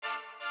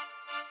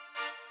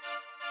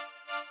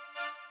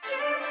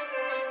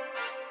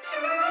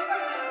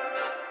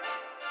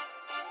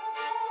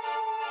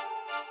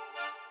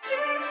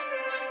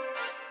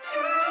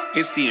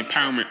It's the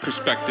Empowerment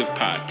Perspective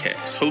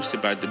Podcast, hosted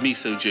by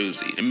Demiso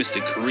Josie and Mr.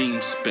 Kareem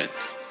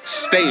Spence.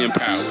 Stay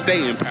empowered.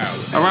 Stay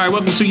empowered. All right,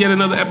 welcome to yet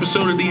another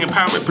episode of the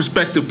Empowerment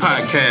Perspective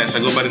Podcast. I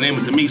go by the name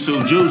of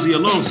Demiso Josie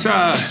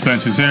alongside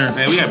Spencer's here.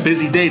 Man, we got a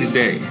busy day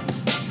today.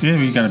 Yeah,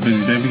 we got a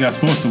busy day. We got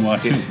sports to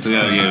watch, too.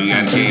 Yeah,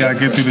 we got to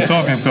get through the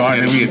talking. So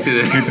we get to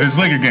this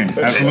Laker game.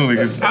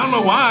 Absolutely. I don't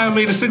know why. I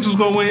mean, the Sixers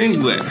going to win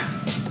anyway.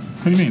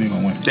 What do you mean they're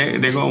going to They're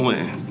win? going to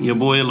win. Your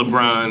boy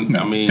LeBron, no,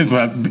 I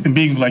mean...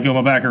 being like, yo,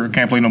 my backer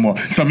can't play no more.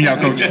 Some of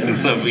y'all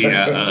coaches.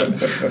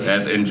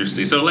 That's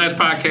interesting. So last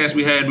podcast,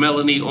 we had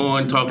Melanie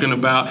on talking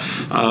about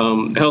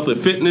health and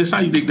fitness.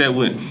 How you think that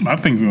went? I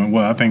think we went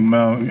well. I think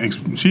Mel,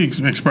 she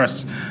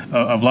expressed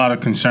a lot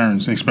of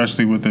concerns,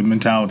 especially with the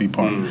mentality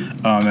part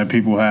that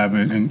people have.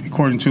 And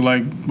according to,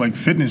 like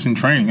fitness and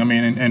training, I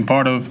mean, and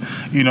part of,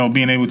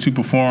 being able to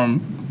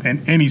perform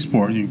in any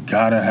sport, you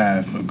gotta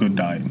have a good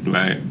diet.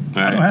 Right.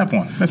 I don't have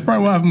one. That's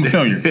probably why I'm a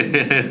failure.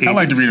 I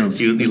like Doritos.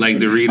 You like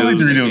Doritos? I like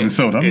Doritos and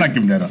soda. I'm not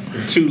giving that up.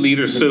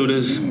 2-liter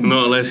sodas and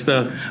all that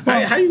stuff.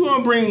 Well, how you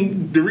gonna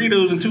bring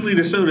Doritos and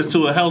 2-liter sodas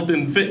to a health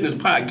and fitness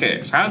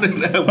podcast?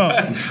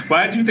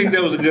 Why did you think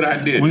that was a good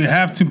idea? We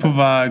have to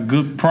provide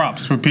good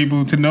props for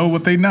people to know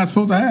what they're not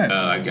supposed to have.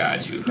 I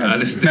got you.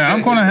 Now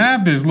I'm gonna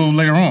have this a little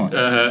later on.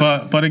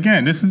 But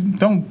again, this is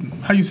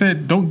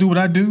don't do what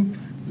I do.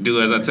 Do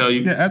as I tell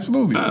you? Yeah,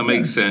 absolutely.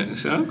 Makes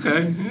sense.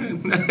 Okay.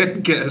 I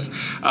guess.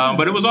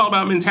 But it was all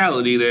about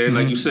mentality there,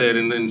 like you said.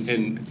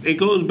 And it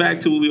goes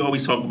back to what we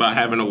always talk about,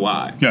 having a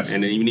why. Yes.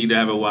 And then you need to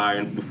have a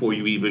why before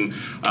you even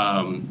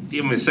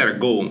set a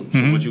goal.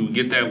 So once you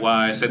get that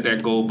why, set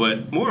that goal.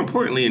 But more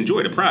importantly,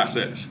 enjoy the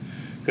process.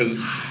 Because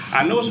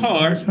I know it's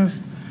hard.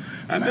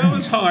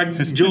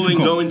 Enjoying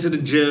going to the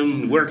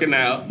gym, working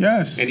out,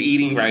 yes, and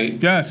eating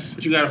right. Yes.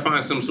 But you got to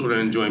find some sort of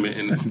enjoyment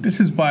in it. Listen, this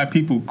is why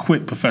people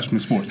quit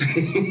professional sports.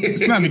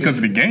 It's not because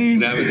of the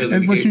game.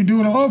 It's what you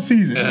do in the off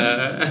season.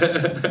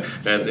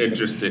 That's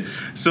interesting.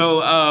 So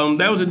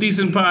that was a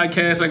decent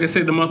podcast. Like I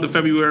said, the month of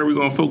February, we're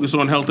going to focus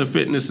on health and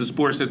fitness and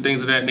sports and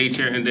things of that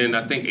nature. And then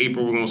I think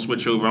April, we're going to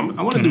switch over.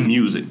 I want to do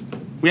music.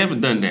 We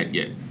haven't done that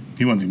yet.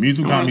 You want to do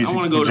music? I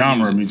want to go to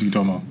genre music. Music you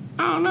talking about?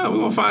 I don't know. We're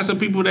going to find some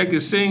people that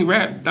can sing,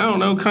 rap, I don't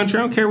know, country.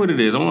 I don't care what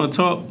it is. I want to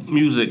talk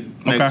music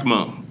next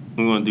month.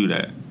 We're going to do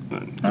that.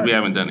 Right. We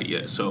haven't done it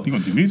yet. So you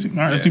going to do music? All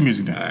right, let's do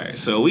music then. All right.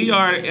 So we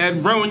are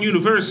at Rowan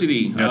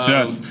University.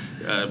 Yes.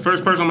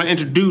 First person I'm going to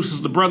introduce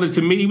is the brother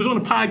to me. He was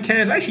on the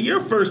podcast. Actually,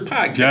 your first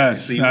podcast.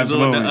 Yes, he was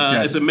absolutely.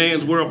 On It's a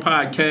Man's World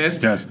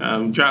podcast. Yes.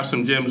 Dropped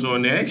some gems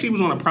on there. Actually, he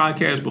was on a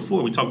podcast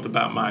before. We talked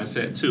about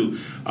mindset, too.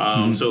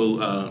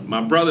 So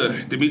my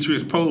brother,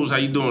 Demetrius Pose, how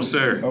you doing,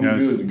 sir? I'm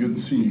good. Good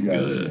to see you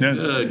guys.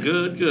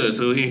 Good.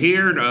 So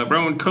here,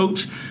 Rowan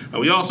coach.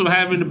 We also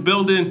have in the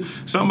building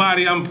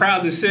somebody I'm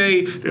proud to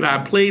say that I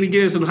played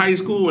against in high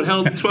school and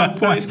held 12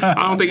 points. I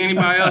don't think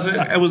anybody else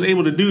was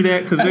able to do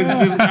that because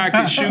this guy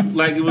could shoot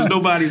like it was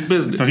nobody's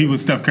business. So he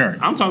was Steph Curry.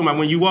 I'm talking about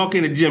when you walk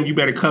in the gym, you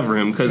better cover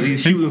him because he's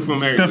shooting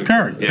from everywhere. Steph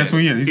Curry. Yeah. That's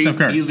what he is. He's Steph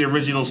Curry. He's the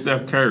original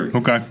Steph Curry.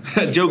 Okay.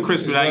 Joe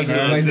Crispin, how you doing?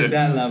 I went at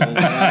that level.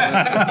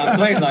 I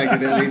played like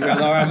it at least, or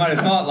I might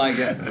have thought like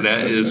it.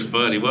 That is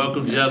funny.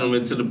 Welcome,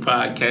 gentlemen, to the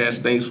podcast.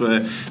 Thanks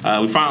for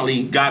we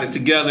finally got it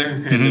together,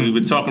 and we've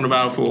been talking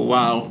about it for a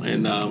while,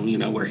 and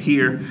we're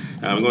here.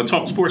 We're going to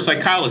talk sports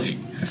psychology.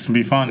 It's going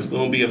to be fun. It's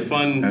going to be a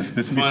fun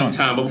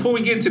time. But before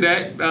we get to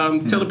that,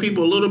 tell the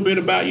people a little bit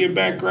about your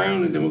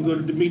background, and then we'll go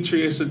to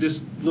Demetrius, so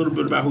just a little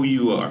bit about who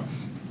you are.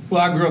 Well,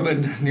 I grew up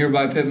in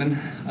nearby Pittman.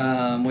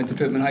 Went to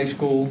Pittman High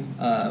School.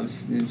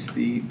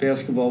 The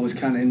basketball was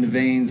kind of in the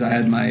veins. I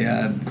had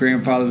my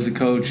grandfather was a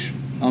coach,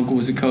 uncle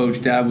was a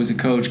coach, dad was a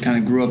coach. Kind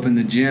of grew up in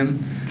the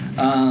gym,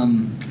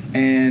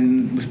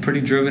 and was a pretty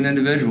driven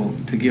individual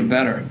to get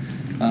better.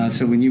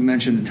 So when you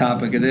mentioned the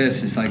topic of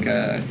this, it's like,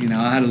 I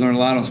had to learn a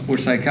lot on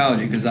sports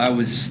psychology because I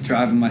was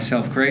driving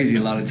myself crazy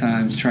a lot of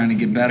times trying to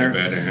get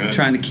better,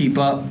 trying to keep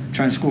up,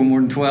 trying to score more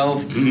than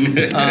 12,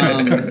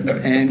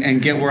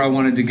 and get where I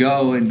wanted to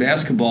go in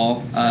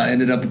basketball.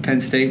 Ended up at Penn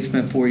State,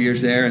 spent 4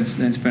 years there, and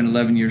then spent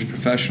 11 years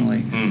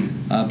professionally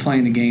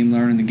playing the game,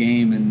 learning the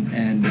game,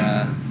 and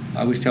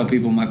I always tell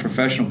people in my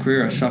professional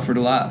career I suffered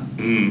a lot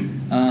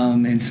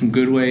in some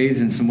good ways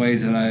and some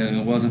ways that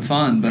it wasn't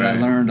fun, but I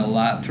learned a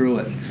lot through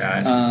it.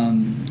 Gotcha.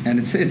 And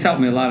it's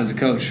helped me a lot as a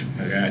coach.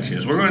 I got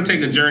you. So we're going to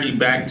take a journey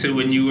back to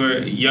when you were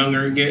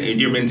younger again, and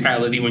your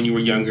mentality when you were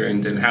younger,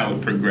 and then how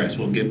it progressed.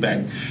 We'll get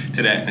back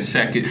to that in a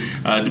second.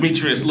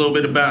 Demetrius, a little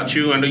bit about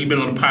you. I know you've been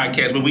on the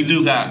podcast, but we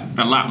do got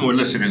a lot more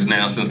listeners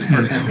now since the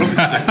first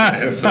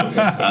one.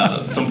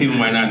 So some people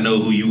might not know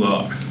who you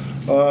are.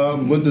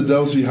 Went to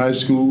Delsey High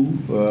School.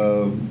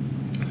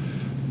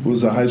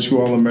 Was a high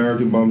school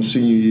All-American by my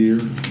senior year.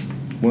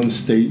 Won the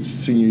states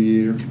senior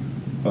year.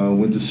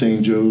 Went to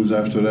St. Joe's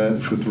after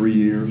that for 3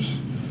 years.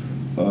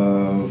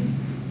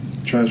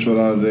 Transferred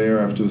out of there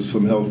after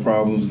some health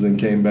problems, then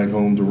came back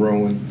home to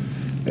Rowan,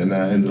 and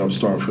I ended up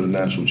starting for the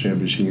national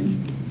championship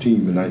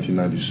team in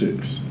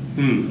 1996.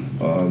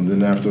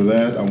 Then after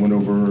that, I went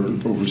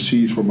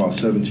overseas for about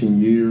 17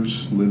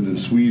 years, lived in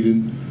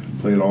Sweden,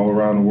 played all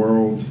around the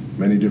world,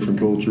 many different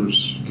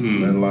cultures,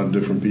 met a lot of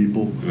different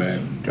people. Right.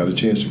 Got a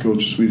chance to coach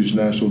the Swedish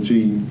national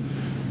team.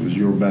 Was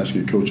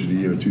Eurobasket Coach of the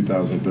Year in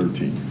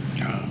 2013.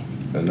 Oh.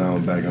 And now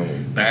I'm back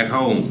home. Back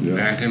home, Yeah.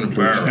 back in the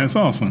barrel. That's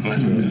awesome.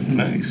 That's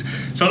nice.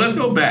 So let's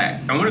go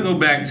back. I want to go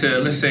back to,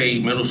 let's say,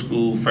 middle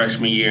school,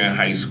 freshman year in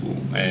high school.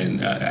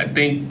 And I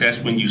think that's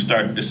when you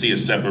started to see a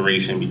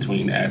separation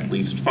between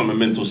athletes from a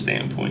mental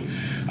standpoint.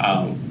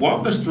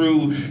 Walk us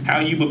through how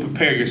you would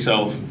prepare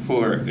yourself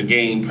for a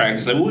game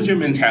practice. Like, what was your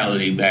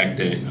mentality back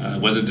then?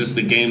 Was it just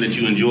the game that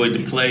you enjoyed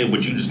to play, or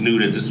you just knew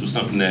that this was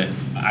something that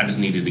I just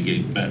needed to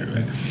get better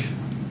at?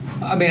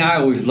 I mean, I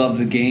always loved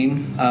the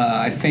game.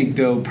 I think,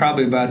 though,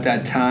 probably about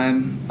that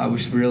time, I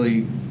was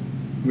really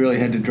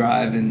had to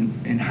drive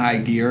in high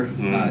gear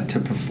to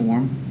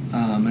perform.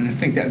 And I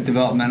think that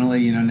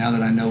developmentally, now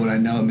that I know what I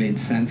know, it made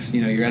sense.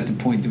 You're at the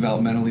point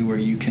developmentally where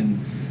you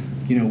can,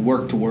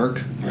 work to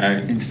work,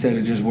 right, instead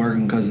of just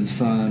working because it's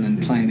fun and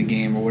playing the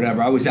game or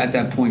whatever. I was at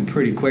that point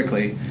pretty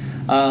quickly.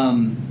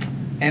 And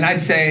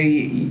I'd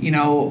say,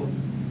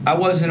 I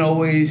wasn't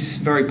always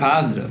very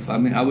positive. I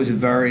mean, I was a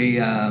very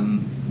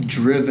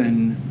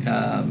driven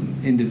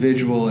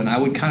individual, and I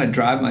would kind of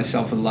drive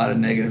myself with a lot of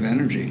negative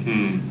energy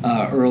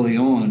early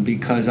on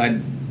because I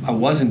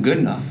wasn't good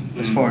enough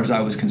as far as I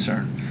was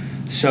concerned.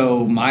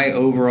 So my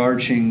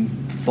overarching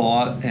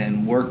thought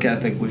and work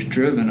ethic was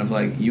driven of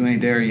like, you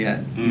ain't there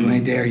yet, you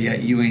ain't there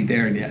yet, you ain't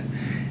there yet.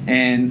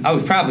 And I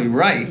was probably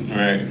right.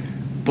 Right.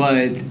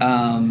 But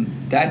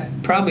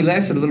that probably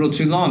lasted a little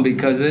too long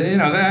because,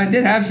 I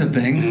did have some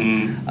things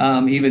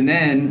even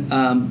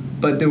then.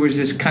 But there was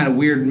this kind of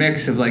weird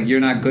mix of like, you're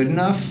not good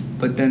enough,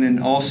 but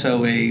then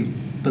also a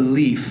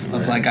belief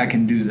of like, I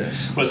can do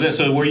this. Was that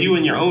so? Were you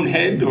in your own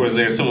head, or was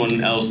there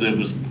someone else that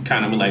was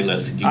kind of like,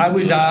 let's? I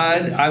was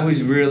odd. I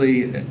was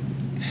really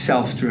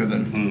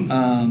self-driven.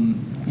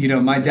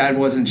 My dad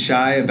wasn't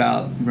shy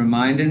about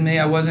reminding me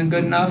I wasn't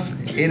good enough.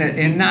 Not in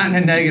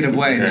a negative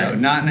way, though.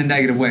 Not in a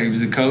negative way. He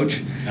was a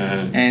coach,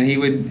 and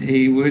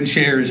he would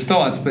share his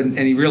thoughts, and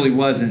he really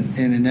wasn't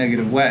in a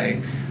negative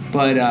way.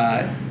 But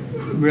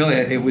really,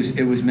 it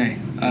was me.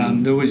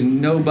 There was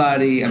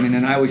nobody. I mean,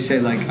 and I always say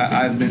like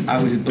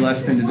I was a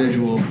blessed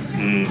individual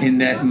in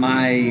that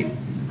I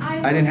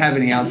didn't have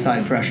any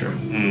outside pressure.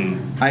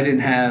 I didn't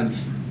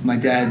have my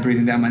dad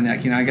breathing down my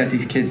neck. I got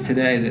these kids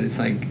today that it's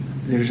like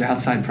there's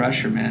outside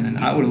pressure, man, and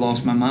I would have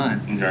lost my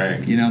mind.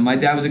 Right. My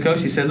dad was a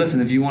coach. He said, "Listen,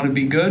 if you want to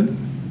be good,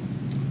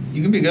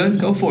 you can be good.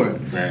 Go for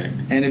it. Right.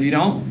 And if you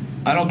don't,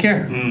 I don't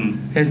care.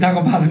 It's not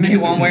gonna bother me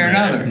one way or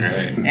another."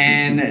 Right.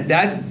 And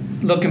that.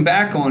 Looking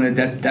back on it,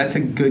 that's a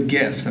good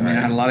gift. I mean, I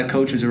had a lot of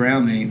coaches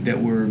around me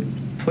that were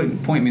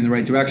pointing me in the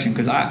right direction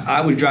because I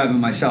was driving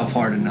myself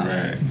hard enough.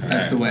 Right.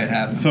 That's the way it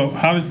happened. So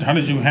how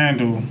did you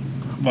handle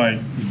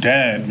like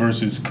dad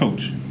versus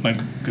coach? Like,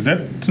 because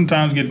that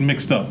sometimes get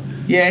mixed up.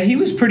 Yeah, he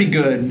was pretty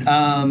good.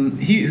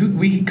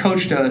 He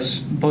coached us,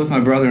 both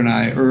my brother and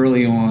I,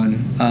 early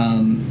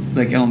on,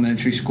 like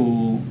elementary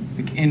school,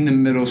 like in the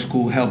middle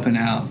school, helping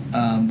out.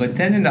 But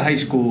then into high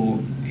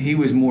school, he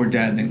was more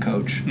dad than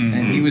coach,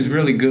 and he was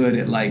really good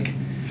at like,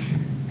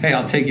 hey,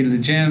 I'll take you to the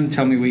gym,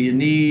 tell me what you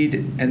need,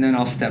 and then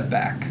I'll step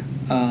back.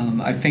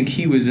 I think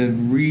he was a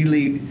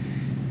really,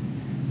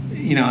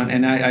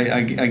 and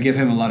I give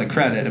him a lot of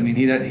credit. I mean,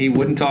 he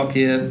wouldn't talk to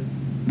you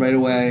right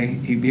away.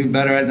 He'd be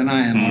better at it than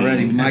I am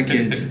already with my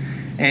kids.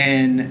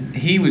 And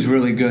he was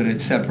really good at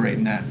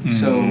separating that.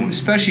 So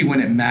especially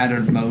when it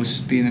mattered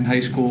most, being in high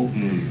school,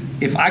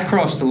 if I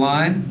crossed the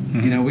line,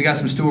 we got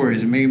some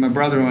stories, and maybe my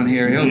brother on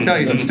here, he'll tell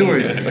you some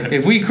stories.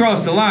 If we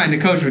crossed the line, the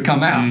coach would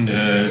come out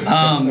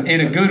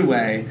in a good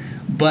way.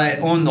 But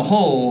on the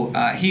whole,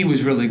 he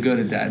was really good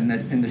at that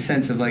in the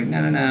sense of like,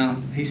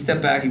 no. He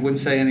stepped back. He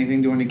wouldn't say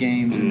anything during the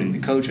games. And the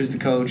coach is the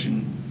coach,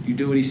 and you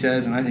do what he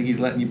says. And I think he's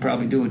letting you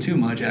probably do it too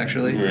much,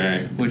 actually,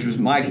 which was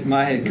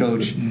my head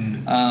coach.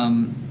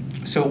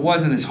 So it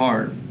wasn't as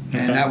hard,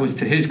 and that was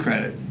to his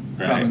credit,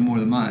 probably more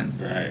than mine.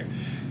 Right.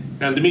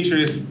 Now,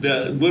 Demetrius,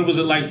 what was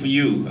it like for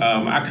you?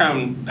 I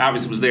kind of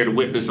obviously was there to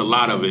witness a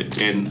lot of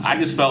it, and I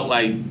just felt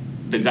like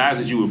the guys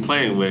that you were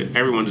playing with,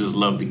 everyone just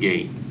loved the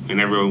game, and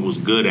everyone was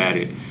good at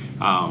it.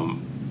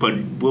 But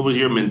what was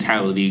your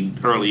mentality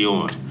early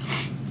on?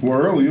 Well,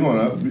 early on,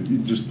 I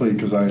just played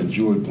because I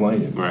enjoyed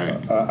playing.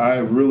 Right. I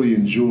really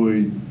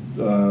enjoyed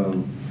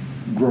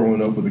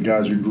growing up with the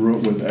guys we grew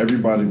up with.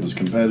 Everybody was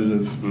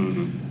competitive,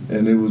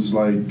 and it was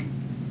like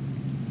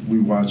we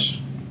watched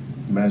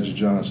Magic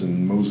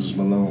Johnson, Moses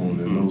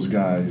Malone, and those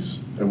guys,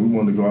 and we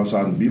wanted to go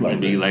outside and be like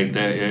that. Be like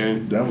that, yeah.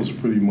 That was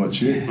pretty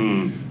much it.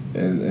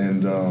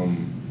 And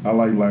I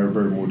like Larry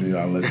Bird more than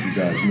I let you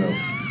guys know.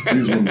 He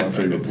was one of my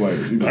favorite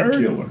players. He was a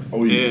killer.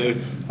 Oh yeah.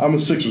 I'm a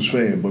Sixers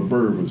fan, but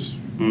Bird was.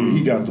 When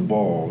he got the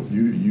ball,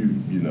 you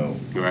know.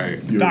 Right.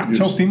 Doc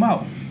choked him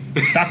out.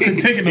 Doc couldn't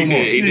take it no more.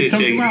 He did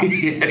choke him out.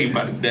 He had him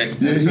by the neck.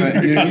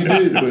 Yeah,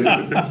 he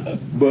did.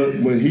 But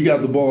when he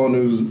got the ball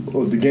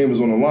and the game was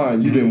on the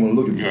line, you didn't want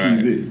to look at the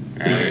TV.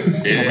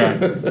 Right. Yeah.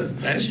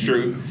 That's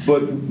true.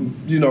 But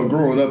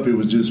growing up, it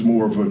was just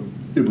more of a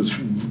it was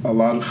a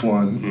lot of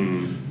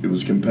fun. It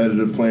was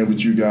competitive playing with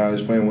you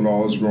guys, playing with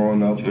all us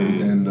growing up,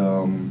 and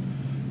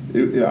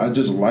I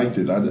just liked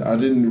it. I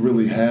didn't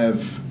really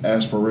have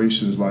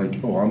aspirations like,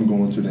 oh, I'm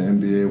going to the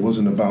NBA. It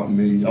wasn't about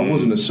me. I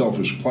wasn't a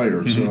selfish player,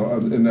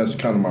 and that's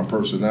kind of my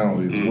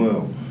personality as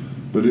well.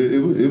 But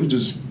it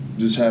was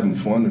just having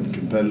fun and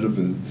competitive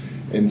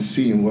and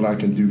seeing what I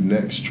can do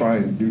next.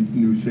 Trying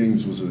new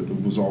things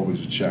was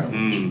always a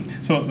challenge.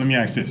 So let me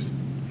ask this,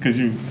 because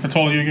how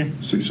tall are you again?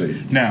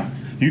 6'8". Now,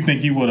 you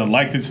think you would have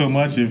liked it so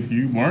much if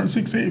you weren't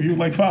 6'8", if you were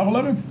like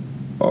 5'11"?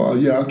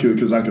 Yeah, I could,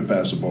 because I could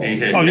pass the ball. Oh,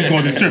 you're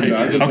going to distribute.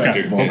 Yeah, I can pass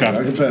the ball. Okay.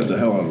 I can pass the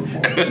hell out of the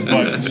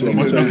ball. But, So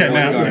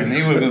now,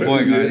 He would have been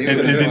point guard.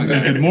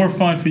 is it more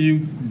fun for you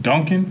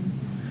dunking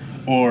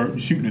or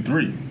shooting a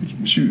three?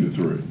 Shooting a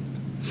three.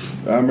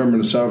 I remember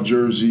in the South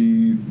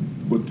Jersey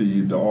with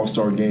the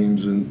All-Star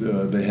games, and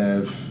they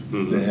had,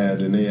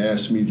 and they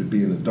asked me to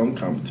be in a dunk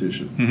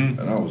competition,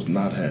 and I was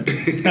not happy.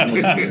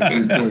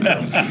 Three-point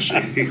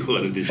competition. He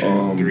wanted to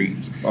shoot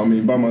threes. I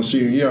mean, by my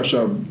senior year, I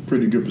shot a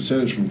pretty good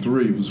percentage from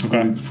three. It was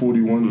 41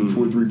 to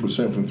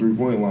 43% from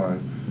three-point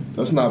line.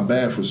 That's not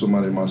bad for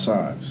somebody my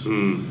size.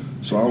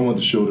 So I wanted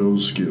to show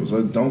those skills.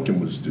 Dunking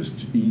was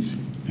just easy.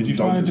 Did you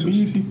find it to be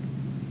easy?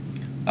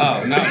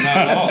 Oh, not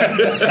at all.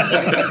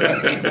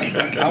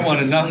 I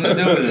wanted nothing to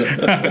do with it.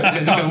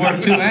 It's only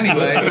worked two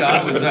anyway,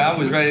 so I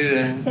was ready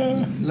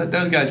to let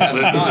those guys have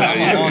fun.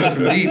 I want to launch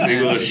from deep,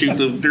 They're going to shoot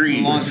them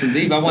threes. Launch from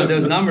deep. I want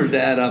those numbers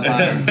to add up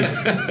higher.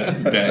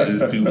 That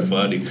is too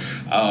funny.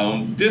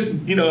 Just,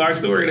 our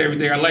story and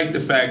everything, I like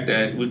the fact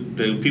that with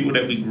the people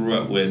that we grew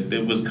up with,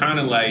 it was kind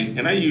of like,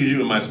 and I use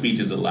you in my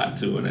speeches a lot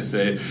too, and I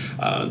said,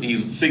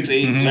 he's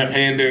 6'8",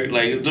 left-hander,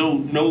 like,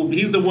 no,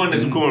 he's the one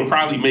that's going to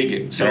probably make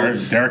it. So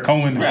Derek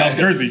Cohen in South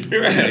Jersey.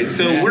 Right.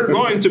 So we're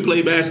going to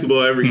play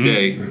basketball every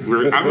day.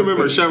 I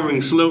remember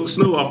shoveling snow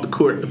off the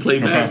court to play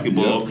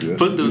basketball,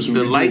 put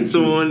the lights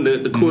on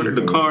the court of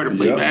the car to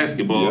play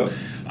basketball.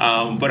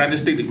 But I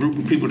just think the group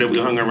of people that we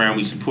hung around,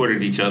 we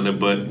supported each other.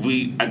 But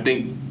I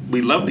think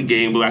we loved the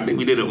game, but I think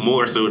we did it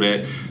more so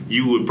that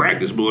you would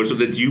practice more, so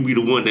that you be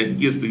the one that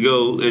gets to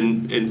go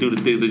and do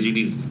the things that you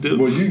need to do.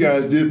 Well, you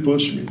guys did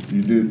push me.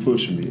 You did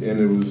push me. And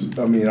it was,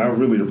 I mean, I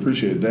really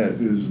appreciate that.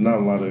 There's not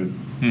a lot of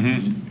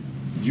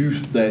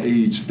youth that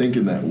age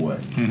thinking that way.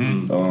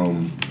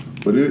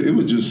 But it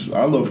was just,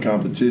 I love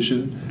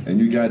competition, and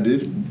you guys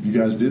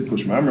did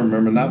push me. I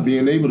remember not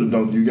being able to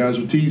dunk. You guys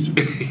were teasing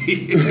me.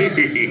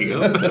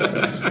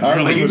 I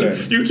remember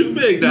that. You're too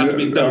big not to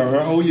be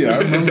dunked. Oh yeah, I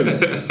remember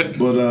that.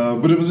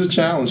 But it was a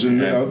challenge,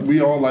 and we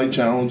all like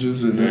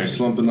challenges, and that's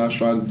something I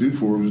tried to do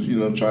for was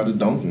try to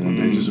dunk one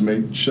day, just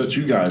to shut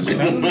you guys up.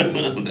 I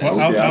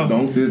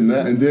dunked it,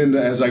 and then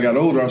as I got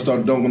older, I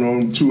started dunking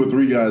on 2 or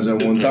 3 guys at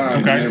one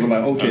time. And they were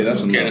like, okay,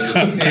 that's enough.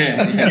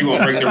 You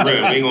gonna break the rim?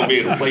 You ain't gonna be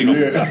able to play no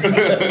more.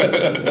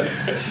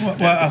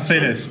 Well, I'll say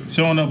this: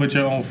 showing up with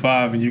your own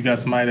 5 and you got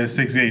somebody that's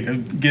 6'8",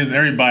 it gives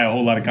everybody a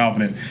whole lot of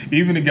confidence.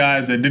 Even the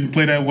guys that didn't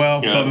play that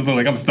well, felt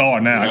like, I'm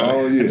starring now.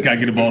 I just gotta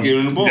get the ball. Give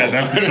him the ball.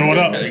 Yeah, just throw it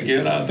up.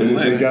 Get out and if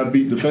they got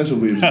beat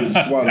defensively, it's getting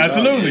swatted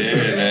Absolutely. Yeah,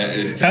 that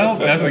is help.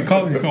 That's what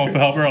you're calling for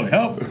help early.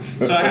 Help.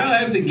 So how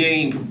has the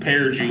game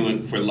prepared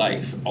you for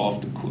life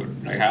off the court?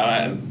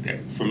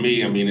 Like for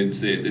me, I mean,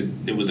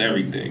 it was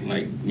everything.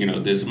 Like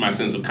this my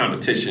sense of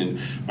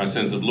competition, my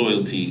sense of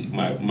loyalty,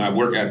 my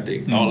work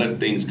ethic, all that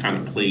things kind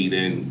of played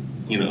in,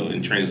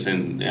 and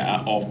transcend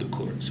off the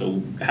court.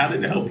 So how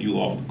did it help you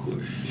off the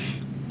court?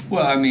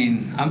 Well, I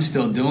mean, I'm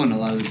still doing a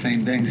lot of the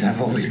same things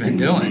I've always been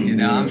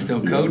doing. I'm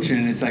still coaching,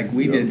 and it's like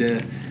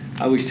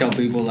I always tell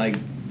people, like,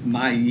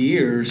 my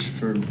years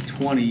for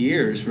 20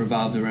 years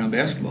revolved around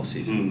basketball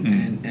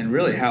season and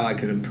really how I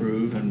could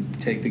improve and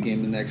take the game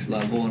to the next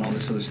level and all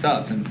this other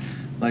stuff. And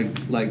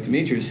like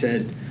Demetrius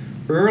said,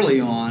 early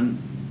on,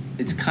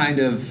 it's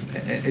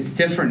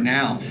different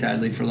now,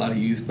 sadly, for a lot of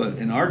youth, but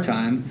in our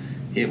time,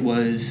 it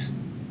was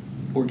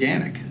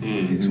organic.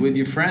 It's with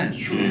your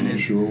friends. And it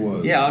sure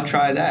was. Yeah, I'll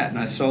try that. And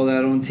I saw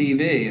that on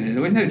TV. And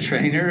there was no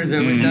trainers.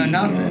 There was no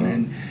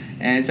nothing.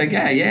 And it's like,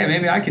 yeah,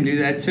 maybe I can do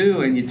that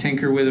too. And you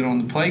tinker with it on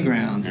the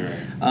playground.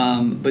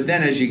 Right. But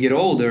then as you get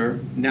older,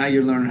 now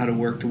you're learning how to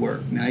work.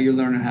 Now you're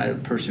learning how to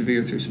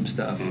persevere through some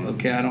stuff.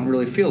 Okay, I don't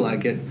really feel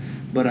like it,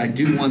 but I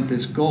do want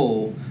this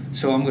goal,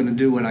 so I'm going to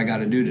do what I got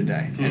to do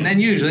today. And then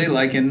usually,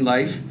 like in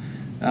life,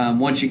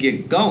 once you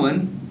get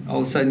going,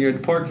 all of a sudden you're at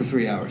the park for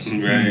 3 hours.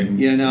 Right.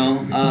 You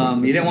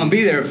didn't want to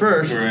be there at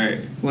first. Right.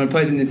 You want to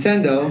play the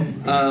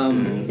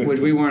Nintendo, which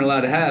we weren't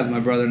allowed to have, my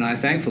brother and I,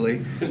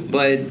 thankfully.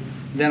 But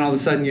then all of a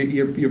sudden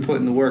you're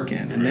putting the work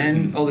in. And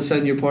then all of a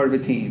sudden you're part of a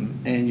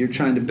team and you're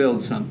trying to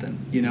build something.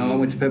 I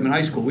went to Pittman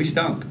High School. We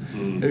stunk.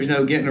 There's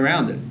no getting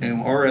around it.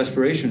 And our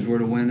aspirations were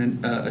to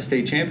win a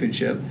state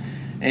championship.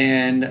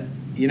 And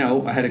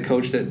I had a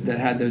coach that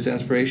had those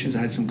aspirations. I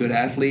had some good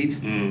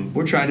athletes.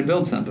 We're trying to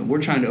build something.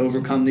 We're trying to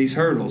overcome these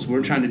hurdles.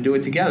 We're trying to do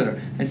it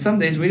together. And some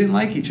days we didn't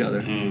like each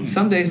other.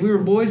 Some days we were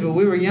boys, but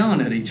we were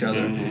yelling at each other.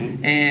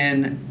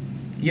 And,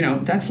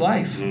 that's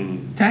life.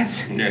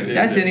 That's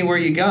anywhere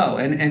you go.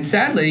 And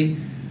sadly,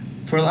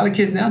 for a lot of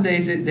kids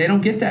nowadays, they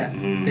don't get that.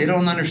 They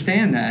don't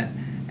understand that.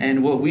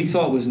 And what we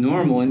thought was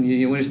normal, and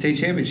you win a state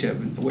championship,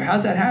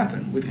 how's that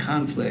happen? With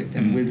conflict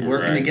and with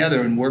working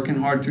together and working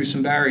hard through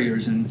some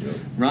barriers and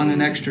running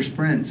extra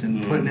sprints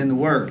and putting in the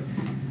work.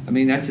 I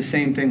mean, that's the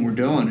same thing we're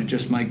doing. It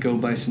just might go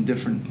by some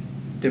different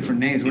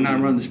names. We're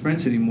not running the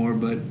sprints anymore,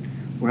 but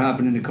we're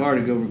hopping in the car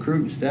to go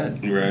recruit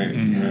instead. Right,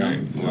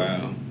 right.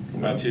 Wow. What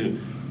about you?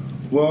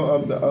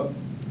 Well,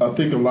 I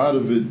think a lot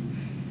of it,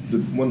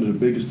 one of the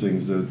biggest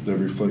things that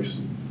reflects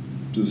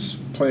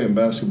just playing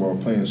basketball,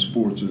 playing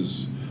sports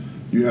is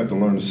you have to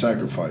learn to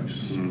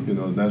sacrifice. You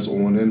know, that's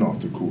on and off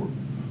the court.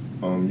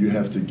 You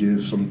have to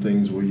give some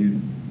things where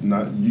you're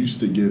not used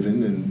to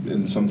giving,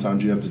 and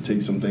sometimes you have to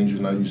take some things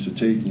you're not used to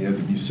taking. You have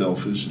to be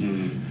selfish.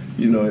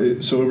 You know,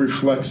 so it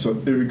reflects,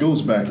 it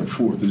goes back and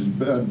forth.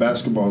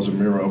 Basketball is a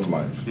mirror of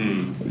life.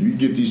 You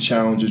get these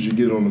challenges, you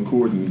get on the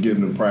court and get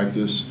into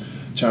practice,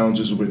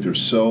 challenges with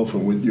yourself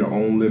and with your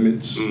own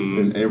limits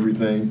and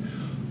everything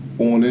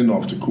on and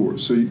off the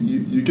court. So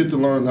you get to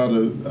learn how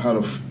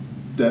to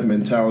that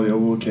mentality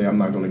of, okay, I'm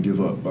not going to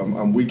give up.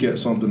 I'm weak at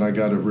something. I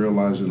got to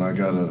realize, and I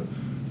got to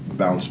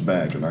bounce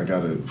back, and I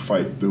got to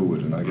fight through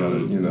it, and I got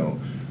to,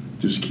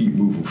 just keep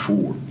moving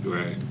forward,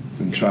 right,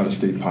 and try to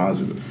stay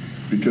positive.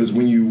 Because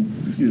when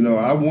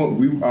I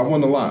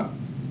won a lot.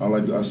 I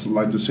like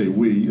to say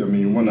we. I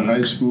mean, you win in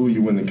high school,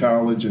 you win in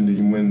college, and then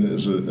you win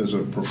as a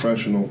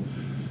professional.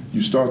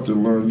 You start to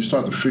learn. You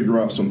start to figure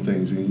out some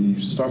things, and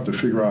you start to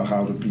figure out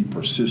how to be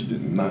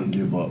persistent and not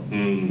give up.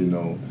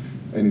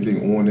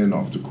 Anything on and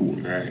off the court.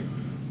 Right.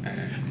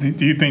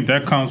 Do you think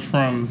that comes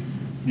from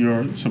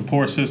your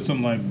support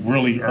system, like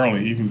really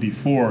early, even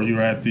before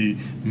you're at the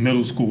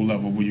middle school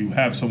level, where you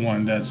have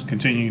someone that's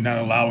continuing not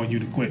allowing you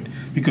to quit?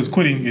 Because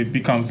quitting, it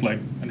becomes like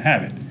a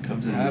habit.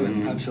 Becomes a habit,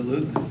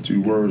 absolutely.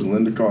 2 words,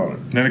 Linda Carter.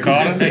 Linda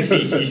Carter?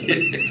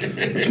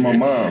 That's my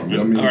mom.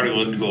 Miss Carter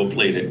wouldn't go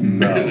play that.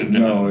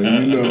 No.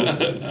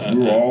 And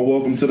we were all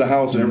welcome to the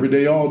house every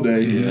day, all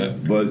day. Yeah.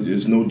 But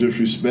it's no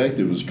disrespect.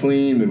 It was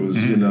clean. It was,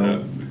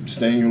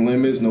 staying your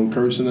limits, no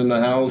cursing in the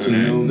house,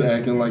 and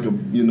acting like a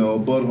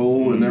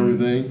butthole and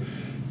everything,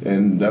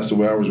 and that's the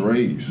way I was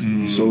raised.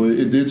 So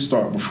it did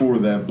start before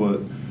that,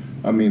 but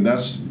I mean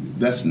that's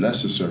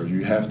necessary.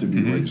 You have to be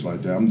raised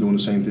like that. I'm doing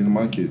the same thing to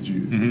my kids.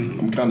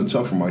 I'm kind of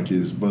tough for my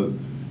kids, but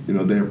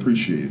they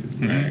appreciate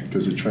it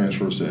because it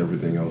transfers to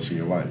everything else in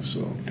your life.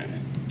 So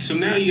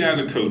now you guys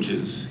are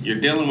coaches.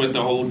 You're dealing with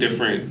a whole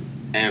different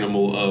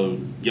animal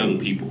of young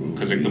people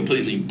because they're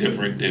completely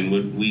different than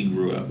what we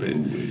grew up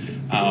in.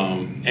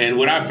 And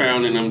what I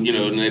found in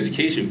the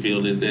education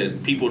field is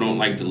that people don't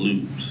like to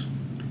lose.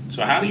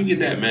 So how do you get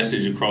that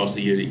message across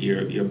to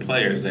your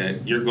players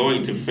that you're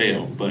going to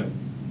fail, but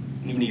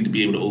you need to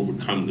be able to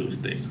overcome those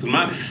things?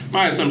 Because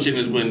my assumption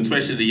is when,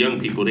 especially the young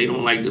people, they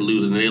don't like to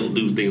lose, and they'll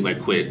do things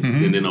like quit,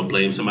 and then they'll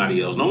blame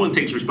somebody else. No one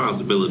takes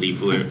responsibility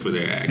for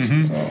their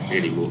actions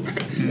anymore.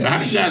 So how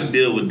do you guys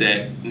deal with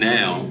that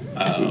now?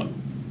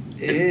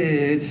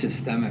 It's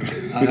systemic.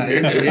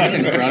 It's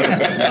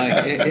incredible.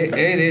 Like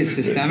it is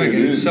systemic,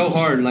 and it's so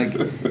hard. Like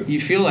you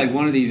feel like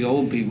one of these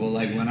old people,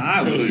 like when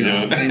I was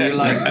young, and you're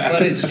like,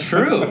 but it's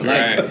true.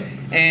 Like,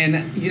 and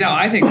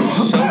I think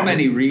there's so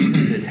many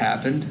reasons it's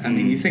happened. I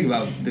mean, you think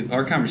about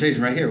our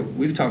conversation right here.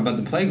 We've talked about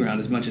the playground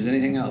as much as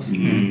anything else.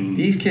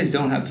 These kids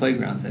don't have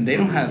playgrounds, and they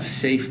don't have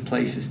safe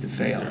places to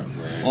fail.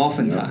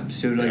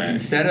 Oftentimes, so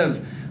instead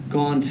of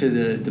going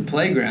to the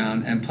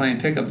playground and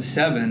playing pick up the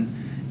 7.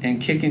 And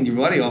kicking your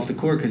buddy off the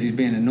court because he's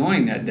being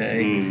annoying that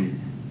day,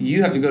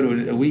 you have to go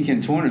to a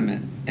weekend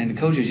tournament, and the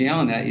coach is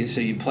yelling at you,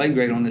 so you play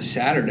great on this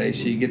Saturday,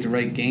 so you get the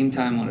right game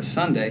time on a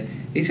Sunday.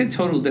 It's a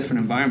total different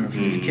environment for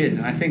these kids,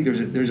 and I think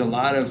there's a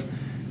lot of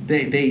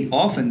they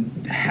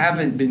often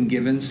haven't been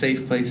given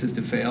safe places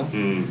to fail,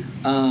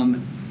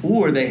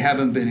 or they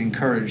haven't been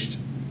encouraged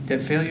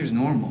that failure is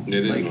normal.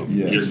 It is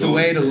normal. It's the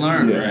way to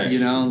learn. Yes.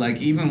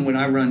 Like even when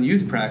I run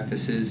youth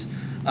practices.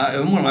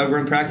 And when I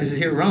run practices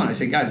here at Rowan, I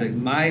say, guys,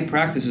 my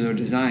practices are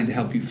designed to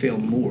help you fail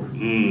more.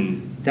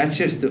 That's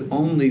just the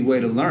only way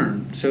to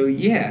learn. So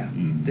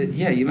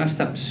you messed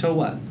up. So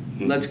what?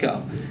 Let's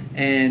go.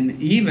 And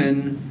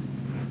even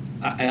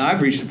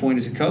I've reached a point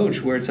as a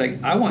coach where it's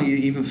like I want you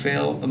to even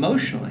fail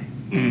emotionally,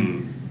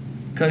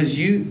 because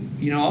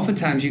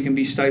oftentimes you can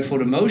be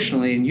stifled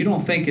emotionally, and you don't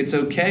think it's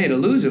okay to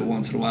lose it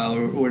once in a while,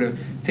 or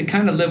to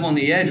kind of live on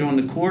the edge on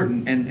the court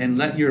and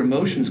let your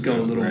emotions go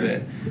a little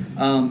bit.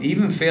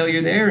 Even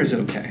failure there is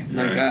okay.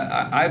 Like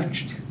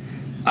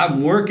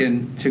I'm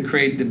working to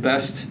create the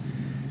best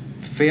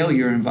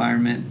failure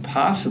environment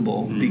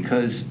possible,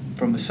 because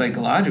from a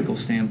psychological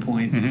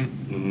standpoint,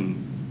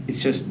 it's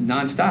just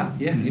nonstop.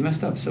 Yeah, you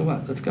messed up. So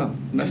what? Let's go.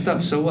 Messed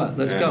up. So what?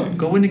 Let's go.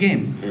 Go win the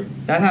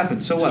game. That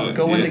happened. So what?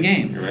 Go win the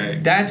game.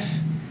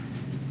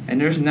 And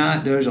there's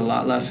a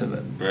lot less of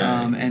it.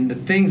 And the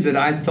things that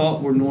I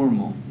thought were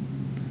normal,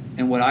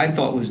 and what I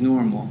thought was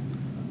normal,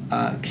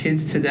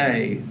 kids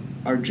today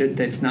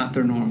that's not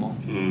their normal.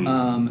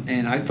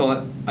 And I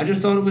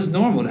just thought it was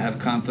normal to have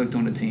conflict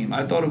on a team.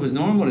 I thought it was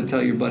normal to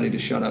tell your buddy to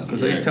shut up,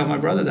 because I used to tell my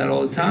brother that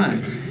all the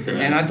time.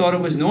 And I thought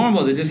it was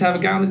normal to just have a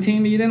guy on the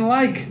team that you didn't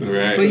like,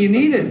 but you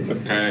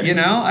needed.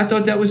 I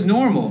thought that was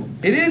normal.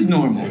 It is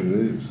normal. It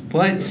is.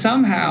 But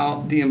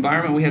somehow the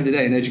environment we have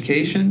today in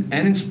education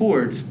and in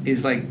sports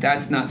is like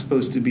that's not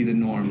supposed to be the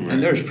norm.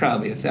 And there's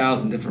probably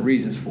 1,000 different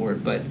reasons for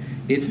it, but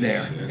it's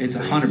there. It's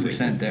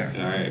 100% there.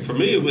 All right. For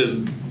me, it was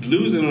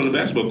losing on the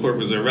basketball court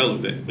was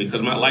irrelevant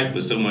because my life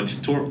was so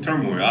much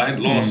turmoil. I had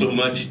lost so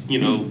much,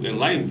 in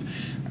life.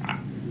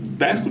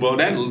 Basketball,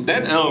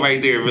 that L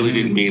right there really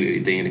didn't mean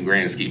anything in the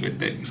grand scheme of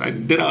things.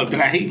 Did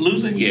I hate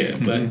losing? Yeah,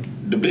 but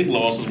the big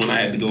loss was when I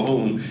had to go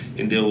home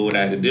and deal with what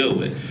I had to deal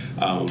with.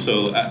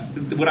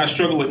 What I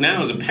struggle with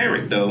now as a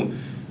parent, though,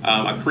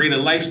 I create a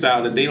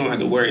lifestyle that they don't have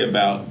to worry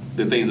about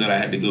the things that I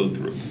had to go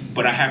through.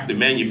 But I have to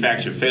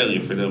manufacture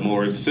failure for them,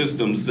 or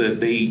systems that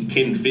they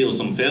can feel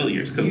some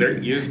failures, because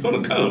it's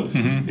going to come.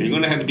 And you're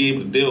going to have to be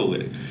able to deal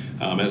with it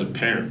as a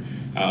parent.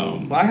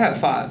 Well, I have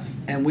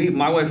 5, and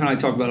my wife and I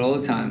talk about it all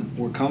the time.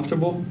 We're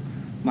comfortable.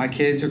 My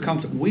kids are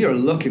comfortable. We are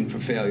looking for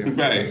failure.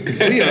 Right.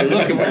 We are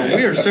looking for it.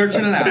 We are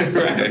searching it out.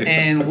 Right.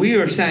 And we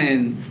are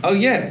saying, oh,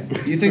 yeah,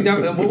 you think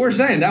that, what we're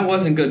saying, that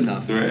wasn't good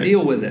enough. Right.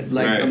 Deal with it.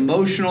 Like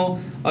emotional,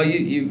 oh,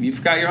 you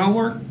forgot your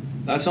homework?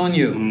 That's on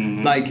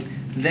you. Like,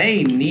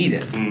 they need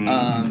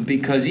it.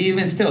 Because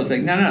even still, it's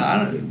like, no,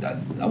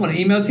 I want to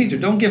email the teacher.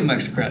 Don't give them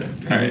extra credit.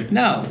 Right.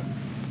 No.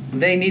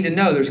 They need to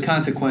know there's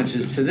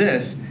consequences to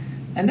this.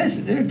 And they're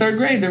 3rd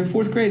grade, they're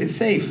 4th grade, it's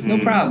safe, no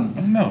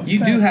problem. No, you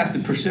do have to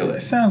pursue it.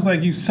 It sounds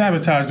like you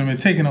sabotaged them and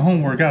taking the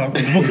homework out of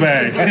the book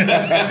bag.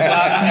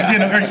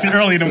 Getting up extra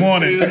early in the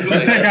morning.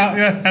 Take out,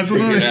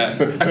 absolutely.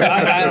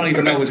 I don't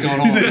even know what's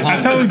going on. He said,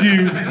 I told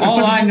you.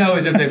 All I know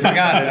is if they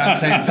forgot it, I'm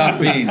saying tough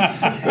bean.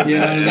 You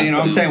know what I mean?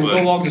 I'm saying,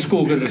 go walk to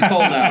school because it's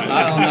cold out.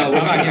 I don't know.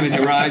 I'm not giving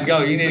you a ride.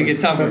 Go. You need to get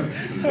tougher.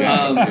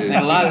 And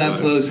a lot of that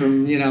flows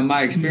from,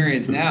 my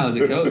experience now as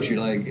a coach. You're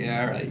like,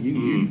 yeah, all right,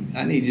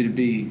 I need you to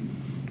be...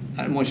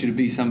 I want you to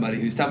be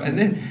somebody who's tough. And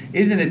then,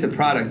 isn't it the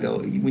product, though?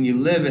 When you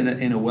live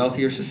in a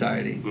wealthier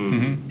society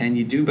and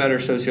you do better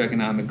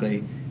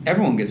socioeconomically,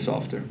 everyone gets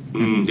softer.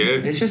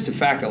 It's just a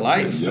fact of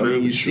life.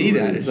 You see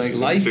that. It's like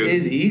life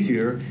is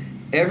easier.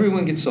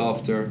 Everyone gets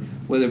softer,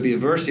 whether it be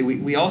adversity.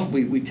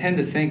 We tend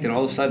to think that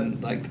all of a sudden,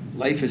 like,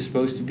 life is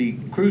supposed to be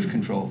cruise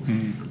control.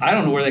 I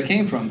don't know where that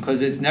came from,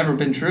 because it's never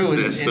been true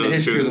in the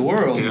history of the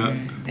world. Yeah.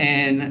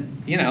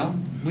 And,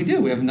 we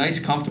do. We have nice,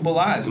 comfortable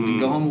lives. We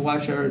go home and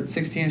watch our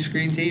 16-inch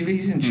screen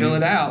TVs and chill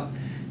it out.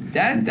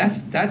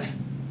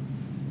 That's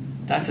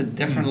a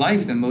different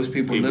life than most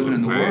people living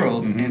in the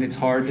world, and it's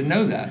hard to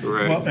know that.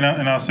 Right. Well,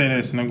 and I'll say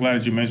this, and I'm glad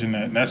that you mentioned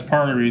that. That's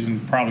part of the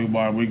reason probably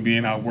why we're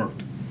being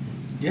outworked.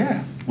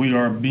 Yeah. We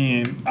are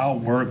being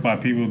outworked by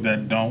people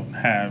that don't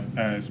have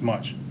as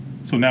much.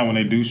 So now when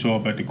they do show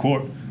up at the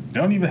court, they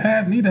don't even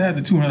need to have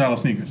the $200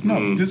 sneakers.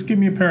 No, just give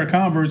me a pair of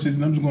Converses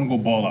and I'm just going to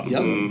go ball out.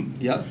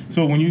 Yep.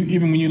 So when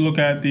you look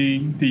at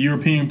the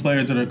European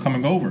players that are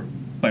coming over,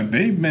 like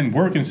they've been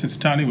working since the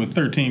time they were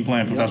 13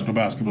 playing professional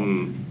basketball,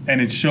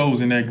 and it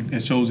shows in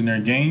their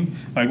game.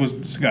 Like what's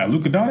this guy,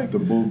 Luka Doncic?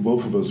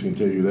 Both of us can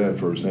tell you that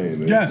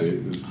firsthand. Yes,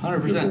 it's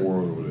 100%. A different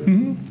world over there.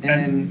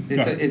 And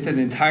it's an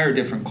entire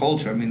different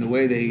culture. I mean, the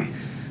way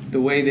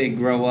they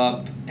grow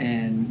up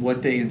and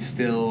what they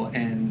instill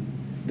and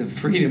the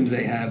freedoms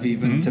they have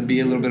even to be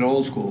a little bit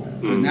old school.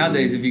 Because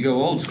nowadays, if you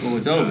go old school,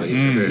 it's over.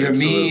 You're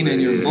mean and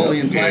you're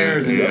bullying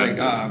players, and it's like,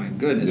 oh, my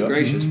goodness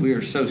gracious, we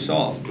are so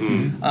soft.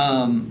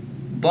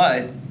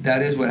 But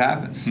that is what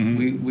happens.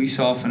 We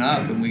soften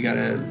up, and we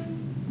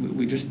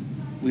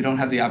don't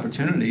have the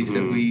opportunities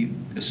that we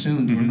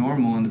assumed were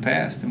normal in the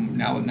past, and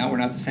now we're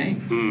not the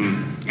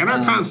same. And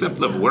our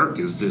concept of work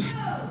is just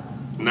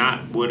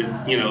not what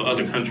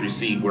other countries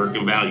see work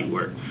and value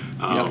work.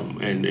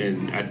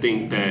 And I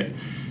think that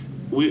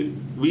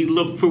we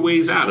look for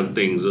ways out of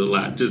things a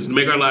lot, just to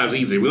make our lives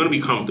easier. We want to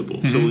be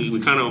comfortable, so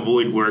we kind of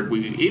avoid work.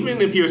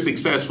 Even if you're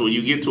successful,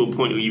 you get to a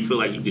point where you feel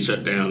like you can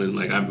shut down and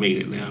like I've made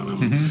it now,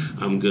 and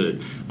I'm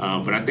good.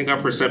 But I think our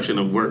perception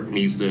of work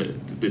needs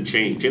to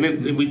change,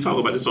 and we talk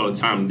about this all the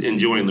time,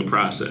 enjoying the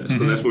process,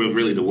 because that's where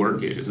really the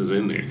work is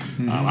in there.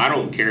 I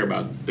don't care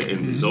about the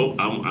end result.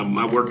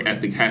 My work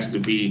ethic has to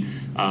be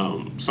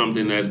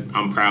something that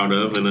I'm proud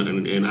of,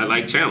 and I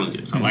like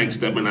challenges. I like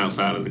stepping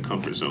outside of the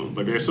comfort zone.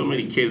 But there's so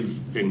many kids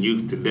and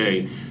youth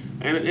today,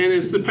 and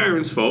it's the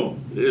parents' fault.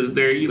 Is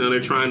they're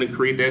trying to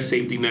create that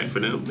safety net for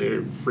them.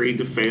 They're afraid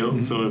to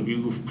fail. So if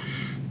you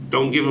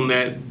don't give them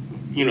that,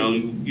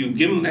 you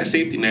give them that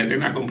safety net, they're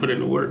not going to put in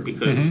the work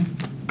because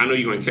I know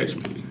you're going to catch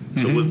me.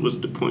 So what's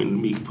the point of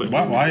me putting?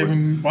 Why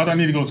do I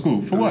need to go to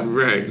school for what?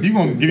 Right. You're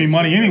gonna give me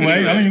money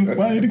anyway. I mean, why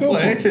do I need to go?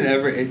 Well, it's in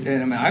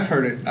and I've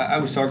heard it. I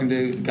was talking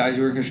to guys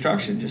who were in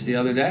construction just the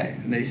other day,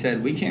 and they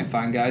said we can't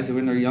find guys who are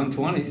in their young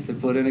 20s to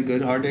put in a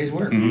good hard day's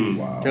work.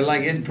 Wow. They're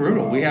like, it's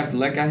brutal. We have to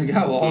let guys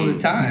go all the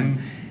time.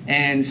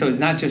 And so it's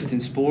not just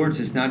in sports.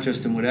 It's not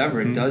just in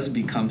whatever. It does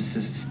become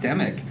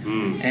systemic.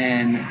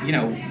 And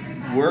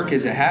work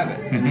is a habit,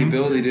 and the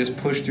ability to just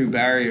push through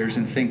barriers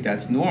and think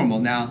that's normal.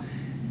 Now,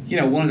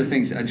 one of the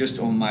things, just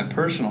on my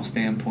personal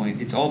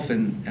standpoint, it's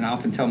often, and I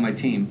often tell my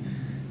team,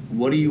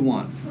 what do you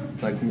want?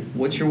 Like,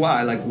 what's your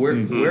why? Like, where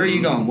are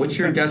you going? What's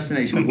your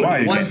destination?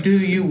 What do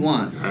you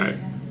want? Right.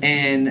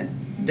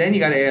 And then you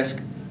got to ask,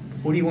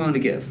 what do you want to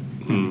give?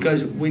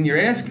 Because when you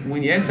ask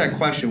that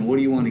question, what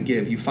do you want to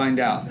give, you find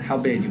out how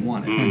bad you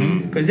want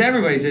it. Because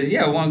everybody says,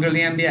 yeah, I want to go to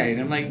the NBA.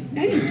 And I'm like,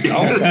 no, you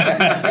don't. You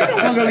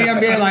don't want to go to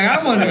the NBA like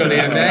I want to go to the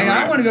NBA.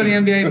 I want to go to the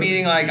NBA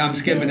meaning like I'm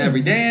skipping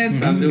every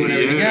dance, I'm doing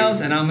everything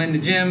else, and I'm in the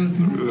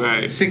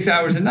gym 6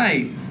 hours a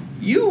night.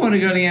 You want to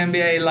go to the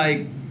NBA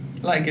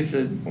like it's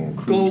a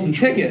golden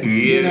ticket.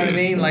 You know what I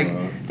mean?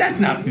 Like, that's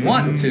not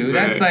want to.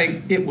 That's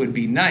like, it would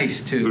be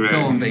nice to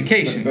go on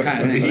vacation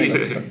kind of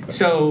thing. Like,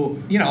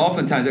 so,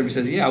 oftentimes everybody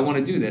says, yeah, I want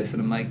to do this.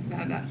 And I'm like,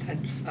 nah,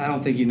 I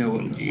don't think you know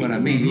what I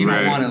mean. You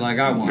don't want it like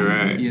I want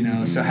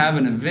it. So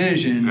having a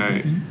vision,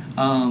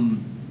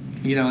 and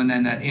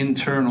then that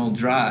internal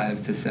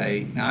drive to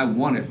say, I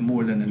want it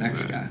more than the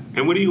next guy.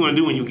 And what do you want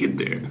to do when you get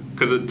there?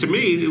 Because to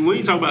me, when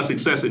you talk about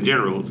success in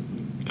general,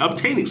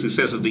 obtaining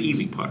success is the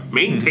easy part.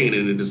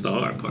 Maintaining it is the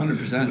hard part.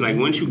 100%. Like,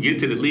 once you get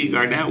to the league,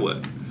 now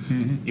what?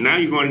 Now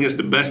you're going against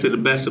the best of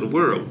the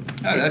world.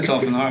 Oh, that's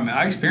often hard, man.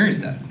 I experienced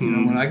that.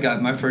 When I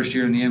got my first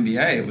year in the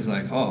NBA, it was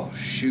like, oh,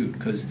 shoot,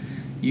 because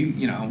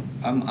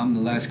I'm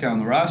the last guy on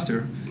the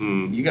roster.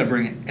 You got to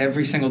bring it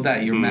every single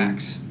day, your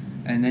max.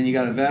 And then you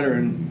got a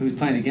veteran who's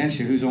playing against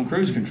you who's on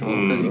cruise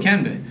control, because he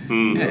can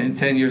be. And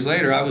 10 years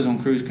later, I was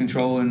on cruise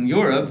control in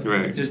Europe,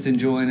 just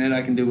enjoying it.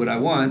 I can do what I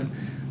want.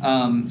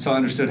 So I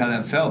understood how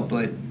that felt.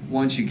 But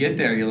once you get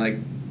there, you're like,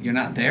 you're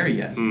not there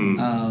yet.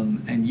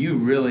 And you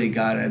really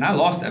got it. And I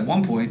lost at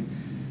one point,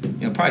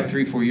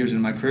 probably 3-4 years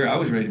into my career, I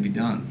was ready to be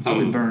done. I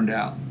was burned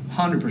out,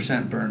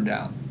 100% burned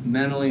out,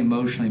 mentally,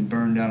 emotionally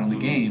burned out on the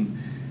game.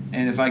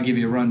 And if I give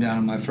you a rundown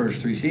of my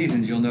first 3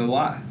 seasons, you'll know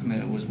why. I mean,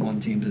 it was one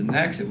team to the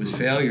next. It was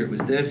failure. It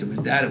was this. It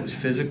was that. It was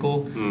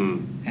physical.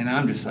 And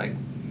I'm just like,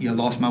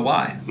 lost my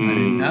why. I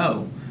didn't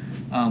know.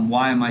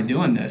 Why am I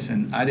doing this?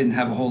 And I didn't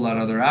have a whole lot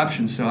of other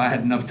options, so I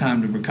had enough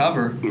time to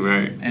recover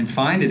and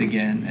find it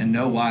again and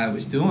know why I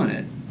was doing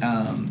it,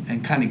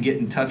 and kind of get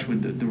in touch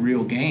with the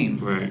real game.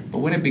 But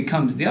when it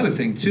becomes, the other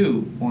thing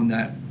too on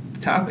that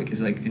topic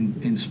is like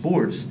in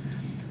sports,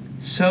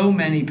 so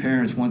many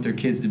parents want their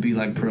kids to be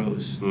like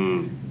pros.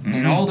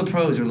 And all the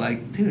pros are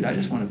like, dude, I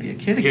just want to be a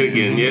kid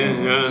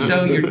again.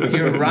 So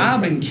you're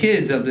robbing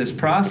kids of this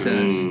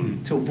process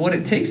of what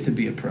it takes to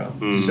be a pro.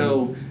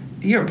 So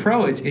you're a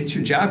pro, it's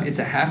your job, it's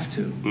a have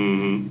to.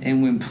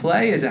 And when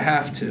play is a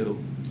have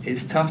to,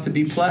 it's tough to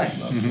be play.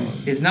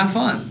 It's not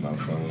fun.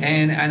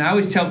 And I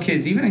always tell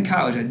kids, even in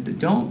college,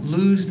 don't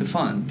lose the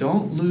fun.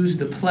 Don't lose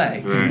the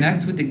play.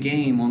 Connect with the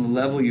game on the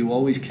level you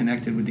always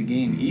connected with the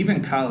game.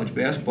 Even college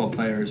basketball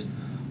players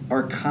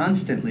are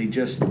constantly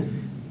just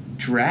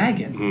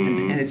dragging.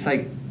 And it's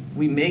like,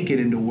 we make it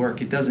into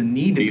work. It doesn't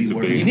need to be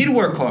work. You need to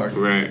work hard.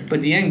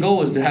 But the end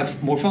goal is to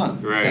have more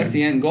fun. That's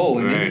the end goal.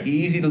 And it's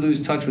easy to lose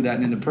touch with that.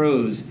 And in the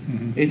pros,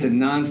 it's a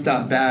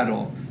nonstop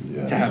battle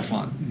to have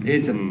fun.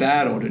 It's a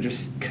battle to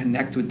just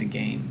connect with the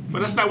game.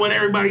 But that's not what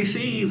everybody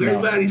sees.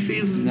 Everybody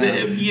sees the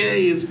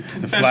NBA is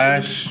the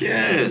flash.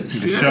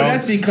 Yes. The show.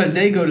 That's because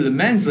they go to the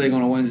men's league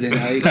on a Wednesday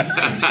night,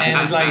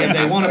 and it's like if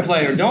they want to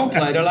play or don't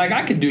play, they're like,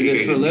 I could do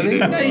this for a living.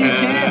 No, you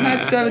can't.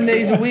 Not 7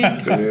 days a week,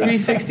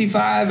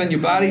 365, and your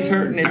body's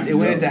hurting.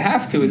 When it's a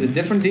have to, it's a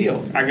different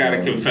deal. I got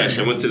a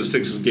confession. I went to the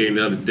Sixers game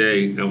the other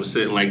day. I was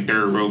sitting like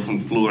third row from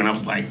the floor, and I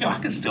was like, I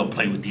can still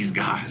play with these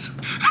guys.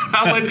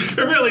 I was like,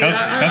 really?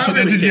 That's what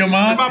entered your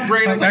mind? My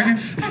brain is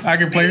like, I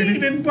can play with you.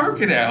 They ain't been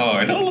working that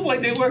hard. Don't look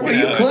like they working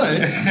that hard.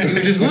 You could.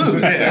 You just lose. You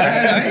could.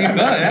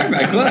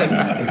 Everybody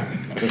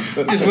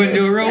could. Just wouldn't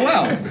do it real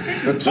well.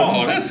 It's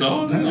tall, that's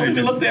all. They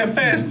just look that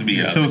fast to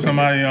me. Until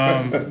somebody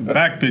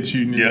backpits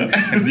you.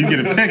 And you get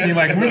a pick, you're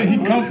like, where did he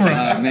come from?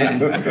 Man.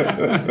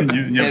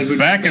 Your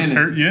back is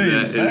hurt. Yeah,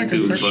 your back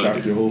is hurt.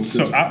 Shock your whole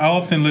system. So I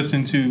often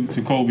listen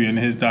to Kobe and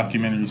his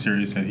documentary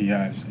series that he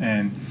has.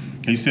 And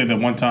he said that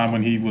one time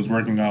when he was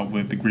working out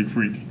with the Greek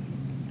Freak,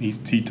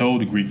 he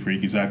told the Greek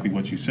Freak exactly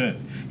what you said.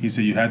 He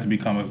said, you have to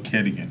become a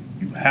kid again.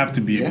 You have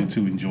to be able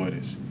to enjoy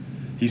this.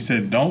 He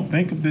said, don't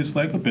think of this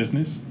like a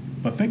business,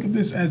 but think of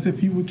this as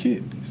if you were a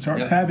kid.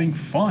 Start having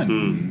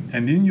fun.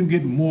 And then you'll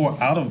get more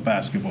out of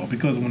basketball,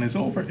 because when it's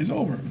over, it's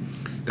over.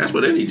 That's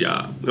with any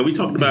job. And we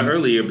talked about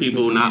earlier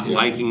people not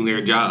liking their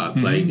job.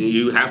 Like,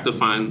 you have to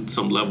find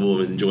some level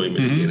of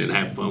enjoyment again and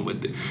have fun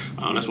with it.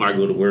 That's why I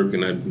go to work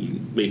and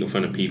I'm making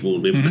fun of people.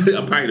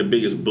 I'm probably the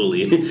biggest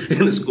bully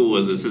in the school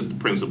as assistant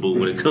principal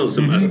when it comes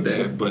to my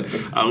staff. But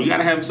you got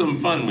to have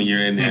some fun when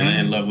you're in there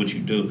and love what you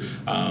do.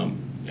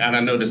 And I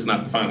know this is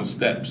not the final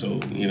step, so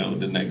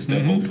the next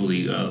step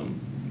hopefully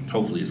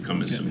is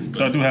coming soon.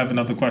 So I do have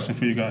another question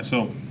for you guys.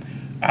 So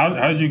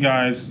how did you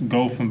guys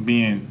go from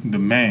being the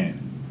man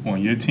on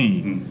your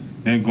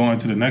team, then going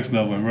to the next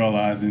level and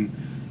realizing,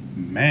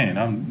 man,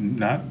 I'm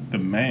not the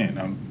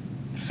man.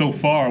 so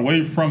far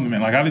away from them?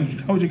 And like, how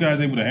were you guys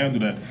able to handle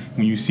that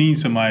when you seen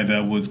somebody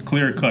that was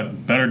clear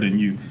cut better than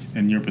you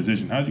in your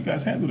position? How did you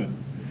guys handle that?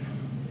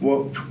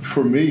 Well,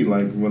 for me,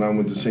 like when I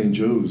went to St.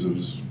 Joe's,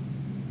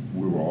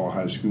 we were all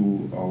high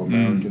school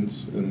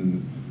All-Americans,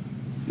 and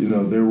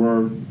there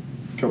were a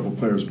couple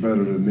players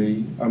better than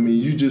me. I mean,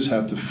 you just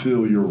have to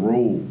fill your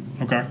role.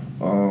 Okay.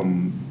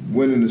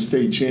 Winning the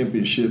state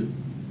championship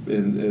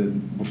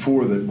and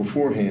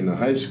beforehand in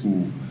high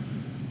school,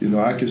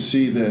 I could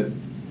see that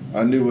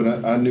I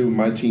knew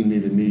my team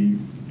needed me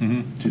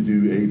to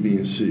do A, B,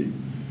 and C.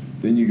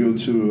 Then you go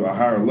to a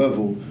higher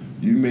level,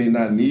 you may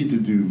not need to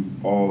do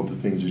all the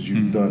things that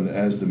you've done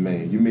as the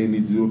man. You may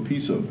need to do a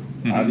piece of it.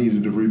 I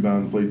needed to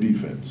rebound and play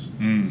defense.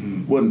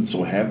 Wasn't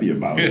so happy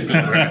about it.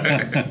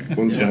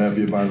 Wasn't so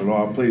happy about it at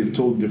all. I played a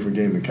totally different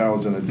game in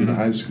college than I did in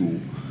high school.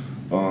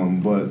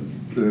 But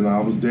then I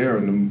was there,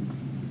 and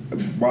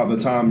by the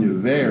time you're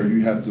there,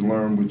 you have to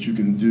learn what you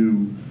can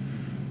do,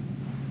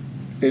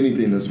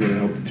 anything that's going to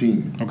help the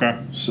team. Okay.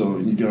 So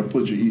you got to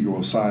put your ego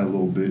aside a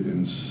little bit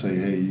and say,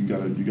 hey, you got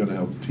to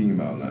help the team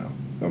out now.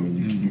 I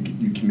mean,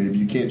 maybe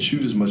you can't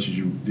shoot as much as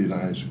you did in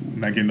high school.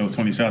 Not getting those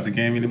 20 shots a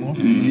game anymore?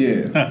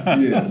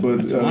 Yeah,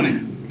 but 20.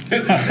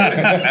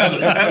 That's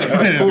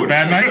a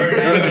bad night.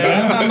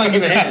 I might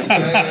give it half.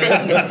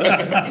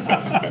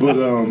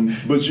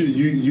 But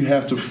you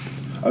have to,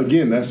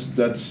 again,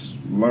 that's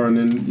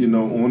learning,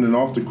 on and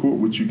off the court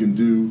what you can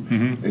do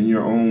in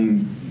your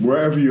own,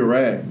 wherever you're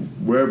at,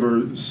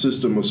 wherever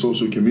system or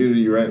social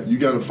community you're at, you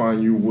got to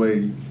find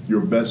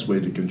your best way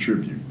to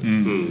contribute.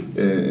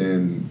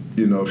 And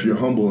if you're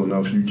humble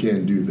enough, you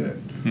can do that.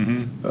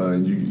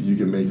 And you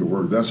can make it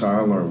work. That's how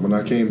I learned. When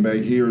I came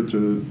back here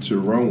to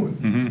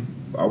Rowan,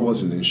 I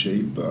wasn't in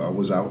shape. I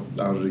was out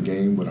of the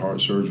game with heart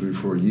surgery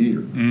for a year.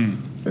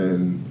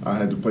 And I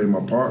had to play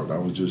my part. I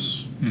was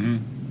just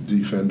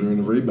defender and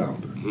a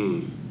rebounder.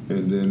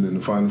 And then in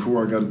the Final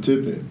Four, I got a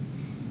tip in.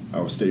 I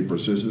would stay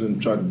persistent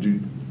and try to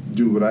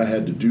do what I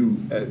had to do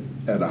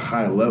at a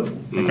high level.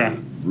 Okay.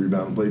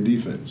 Rebound and play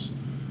defense.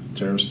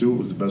 Terrence Stewart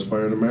was the best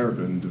player in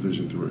America in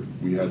Division III.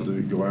 We had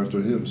to go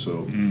after him.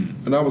 So,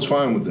 and I was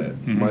fine with that.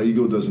 My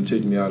ego doesn't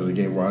take me out of the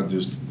game where I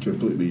just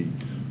completely,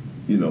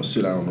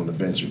 sit down on the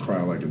bench and cry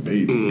like a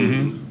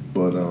baby.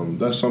 But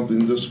that's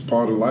something just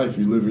part of life.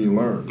 You live and you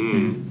learn.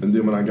 And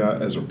then when I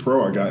got as a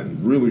pro, I got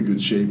in really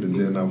good shape, and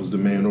then I was the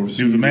man overseas.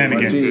 You was the man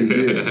again. Team.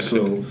 Yeah.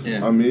 So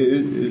I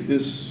mean,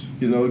 it's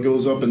it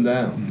goes up and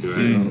down.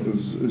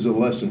 It's a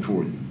lesson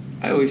for you.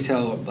 I always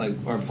tell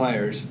our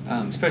players,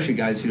 especially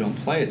guys who don't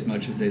play as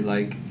much as they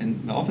like,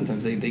 and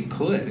oftentimes they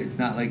could. It's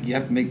not like you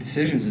have to make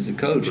decisions as a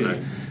coach. Right.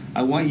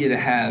 I want you to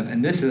have,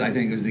 and this is I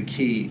think is the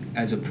key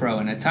as a pro,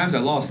 and at times I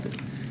lost it,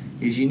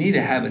 is you need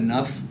to have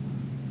enough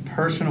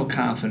personal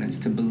confidence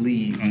to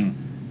believe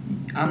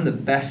I'm the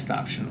best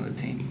option on the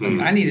team. Like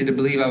I needed to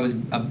believe I was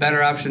a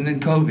better option than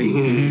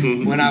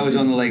Kobe when I was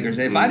on the Lakers.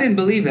 If I didn't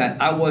believe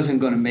that, I wasn't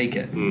going to make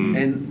it.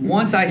 And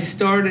once I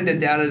started to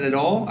doubt it at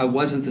all, I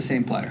wasn't the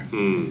same player.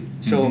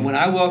 So when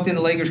I walked into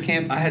Lakers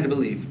camp, I had to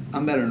believe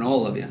I'm better than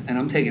all of you, and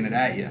I'm taking it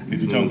at you.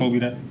 Did you tell Kobe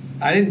that?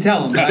 I didn't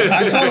tell him.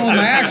 I told him with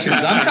my actions.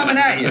 I'm coming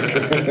at you.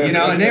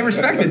 And they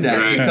respected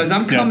that because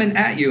I'm coming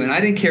at you, and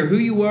I didn't care who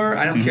you were.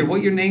 I don't care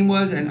what your name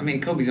was. And I mean,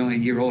 Kobe's only a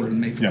year older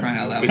than me, for crying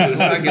out loud. What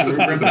I get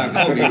ripped out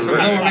Kobe? He's from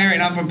Lower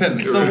Marion, I'm from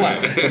Pittman. So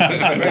what?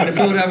 We're in the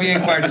Philadelphia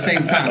Inquirer at the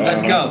same time.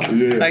 Let's go.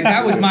 Like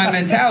that was my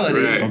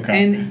mentality,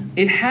 and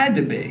it had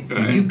to be.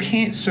 You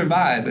can't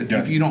survive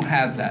if you don't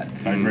have that.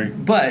 I agree.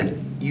 But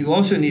you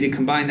also need to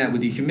combine that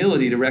with the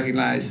humility to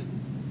recognize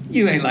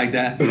you ain't like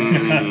that. Do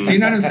you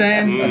know what I'm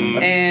saying?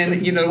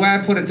 And, the way I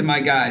put it to my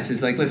guys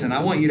is like, listen,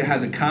 I want you to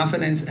have the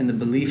confidence and the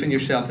belief in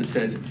yourself that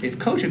says, if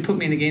coach had put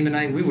me in the game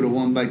tonight, we would have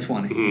won by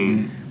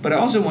 20. But I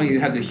also want you to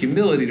have the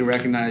humility to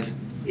recognize,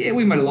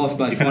 we might have lost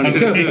by 20 too.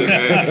 You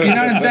know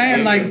what I'm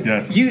saying? Like,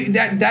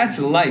 that's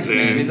life,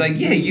 man. It's like,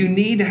 you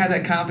need to have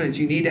that confidence.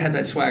 You need to have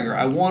that swagger.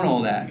 I want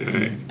all that.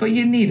 But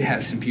you need to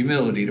have some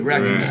humility to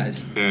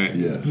recognize.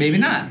 Maybe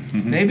not.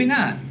 Maybe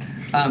not.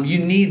 You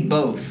need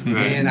both.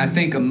 And I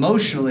think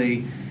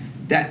emotionally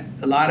that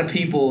a lot of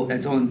people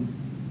that's on,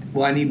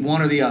 I need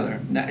one or the other.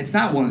 It's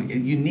not one.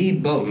 You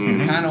need both.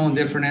 You're kind of on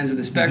different ends of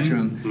the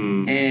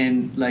spectrum.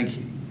 And like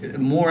the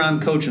more I'm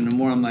coaching, the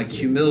more I'm like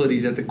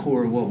humility's at the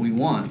core of what we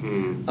want,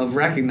 of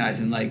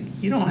recognizing like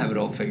you don't have it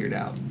all figured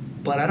out.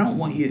 But I don't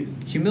want you.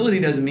 Humility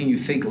doesn't mean you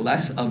think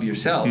less of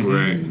yourself.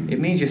 It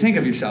means you think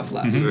of yourself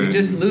less. You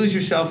just lose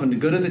yourself in the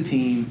good of the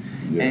team.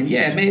 And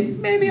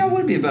maybe I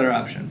would be a better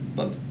option.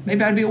 But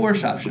maybe I'd be a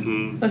worse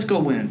option. Let's go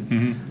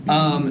win.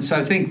 So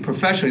I think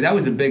professionally, that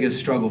was the biggest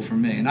struggle for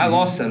me. And I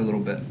lost that a little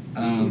bit.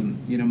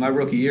 My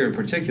rookie year in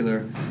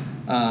particular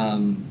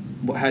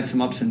had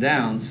some ups and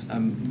downs.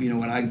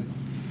 When I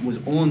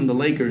was on the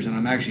Lakers and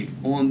I'm actually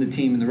on the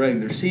team in the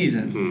regular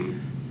season,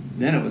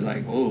 then it was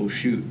like, oh,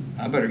 shoot,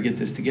 I better get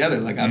this together.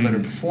 Like, I better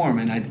perform.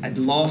 And I'd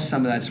lost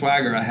some of that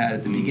swagger I had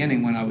at the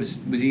beginning when I was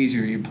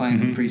easier. You're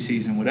playing in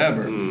preseason,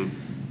 whatever.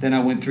 Then I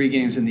went 3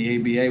 games in the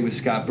ABA with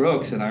Scott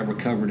Brooks, and I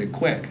recovered it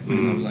quick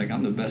because I was like,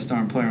 I'm the best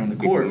darn player on the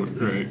court.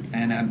 Right.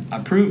 And I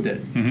proved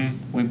it.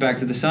 Went back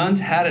to the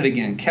Suns, had it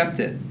again, kept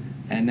it.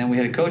 And then we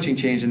had a coaching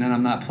change, and then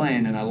I'm not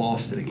playing, and I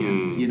lost it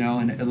again. You know,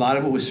 and a lot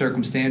of it was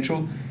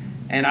circumstantial.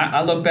 And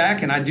I look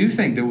back, and I do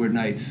think there were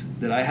nights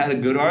that I had a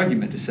good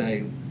argument to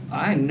say,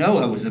 I know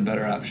I was a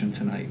better option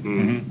tonight.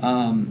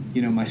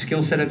 You know, my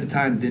skill set at the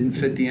time didn't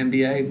fit the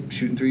NBA.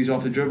 Shooting threes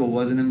off the dribble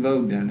wasn't in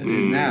vogue then. It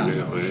is now.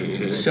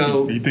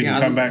 So you think you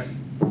come back?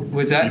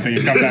 What's that? You think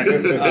you come back?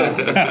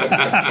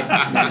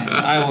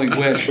 I only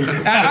wish.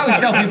 I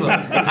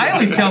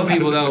always tell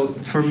people though,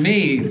 for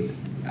me,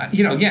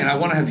 you know, again, I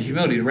want to have the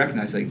humility to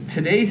recognize, like,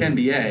 today's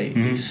NBA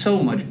is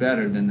so much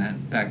better than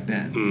that back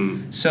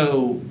then.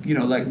 So, you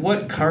know, like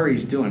what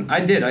Curry's doing.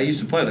 I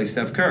used to play like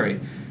Steph Curry.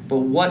 But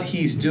what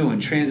he's doing,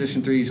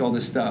 transition threes, all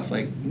this stuff,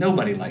 like,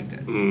 nobody liked it.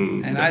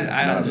 And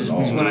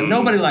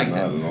nobody liked it.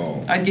 Not at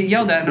all. I'd get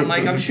yelled at, and I'm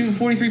like, I'm shooting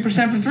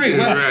 43% from 3.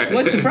 Well,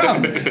 what's the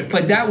problem?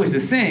 But that was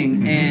the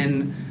thing.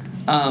 And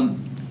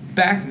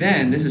back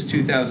then, this is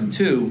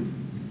 2002,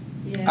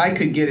 I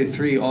could get a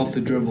 3 off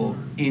the dribble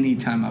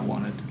anytime I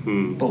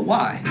wanted. But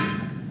why?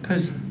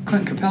 Because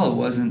Clint Capella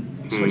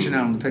wasn't switching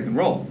out on the pick and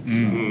roll.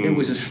 It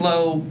was a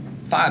slow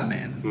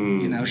 5-man.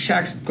 You know,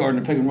 Shaq's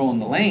guarding a pick and roll in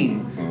the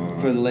lane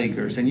for the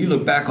Lakers. And you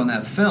look back on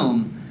that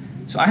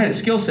film, so I had a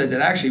skill set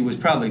that actually was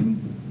probably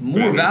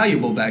more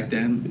valuable back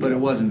then, but it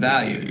wasn't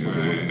valued.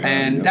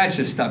 And that's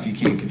just stuff you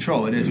can't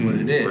control. It is what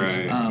it is.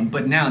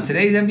 But now in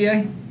today's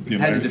NBA,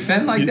 had to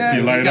defend like that.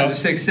 These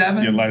guys are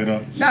 6'7". You light it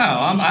up. No,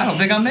 I don't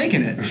think I'm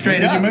making it.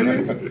 Straight up.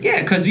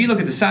 Yeah, because you look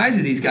at the size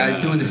of these guys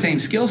doing the same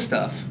skill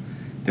stuff.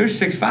 There's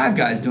 6'5"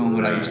 guys doing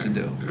what I used to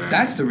do.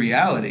 That's the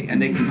reality.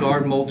 And they can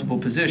guard multiple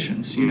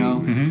positions, you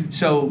know.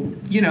 So,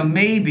 you know,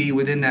 maybe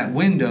within that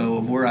window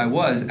of where I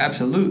was,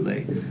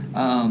 absolutely.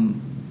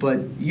 But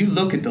you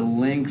look at the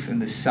length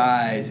and the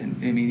size, and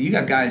I mean, you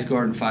got guys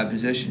guarding 5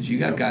 positions. You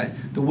got guys.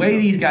 The way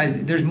these guys,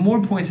 there's more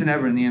points than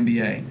ever in the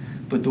NBA.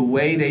 But the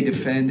way they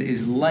defend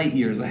is light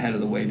years ahead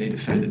of the way they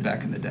defended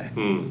back in the day.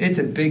 It's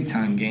a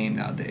big-time game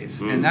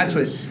nowadays. And that's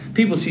what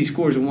people see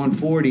scores of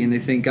 140 and they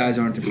think guys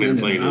aren't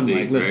defending. And I'm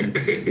like, listen,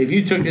 if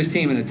you took this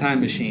team in a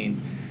time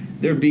machine,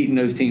 they're beating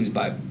those teams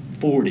by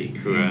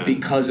 40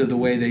 because of the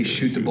way they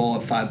shoot the ball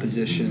at 5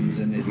 positions.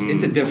 And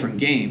it's a different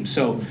game.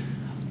 So,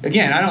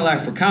 again, I don't lack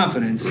for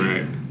confidence,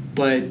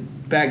 but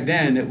back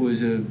then it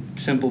was a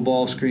simple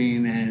ball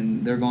screen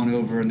and they're going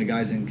over and the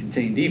guy's in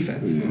contained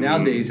defense.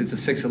 Nowadays it's a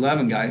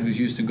 6'11" guy who's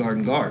used to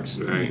guarding guards.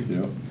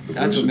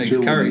 That's what makes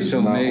Curry so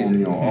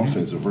amazing. Not only on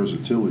offensive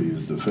versatility,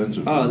 is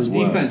defensive. The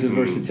defensive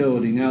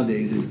versatility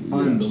nowadays is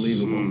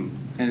unbelievable.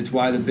 And it's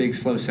why the big,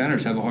 slow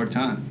centers have a hard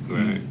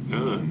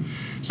time.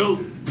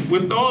 So,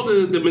 with all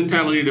the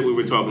mentality that we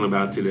were talking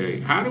about today,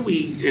 how do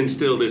we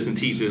instill this and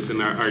teach this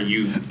in our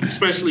youth?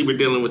 Especially we're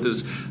dealing with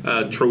this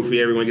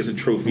trophy. Everyone gets a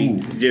trophy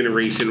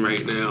generation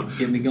right now.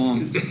 Get me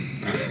going.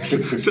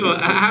 So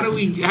how do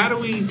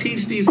we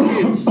teach these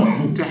kids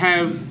to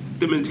have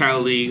the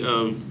mentality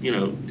of, you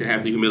know, to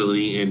have the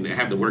humility and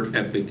have the work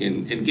ethic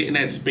and get in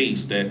that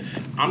space that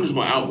I'm just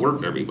going to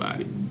outwork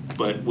everybody,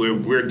 but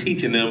we're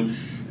teaching them.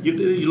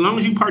 As long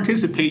as you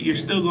participate, you're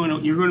going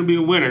to be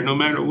a winner no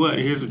matter what.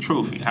 Here's a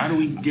trophy. How do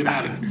we get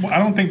out of it? Well, I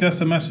don't think that's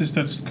the message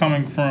that's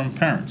coming from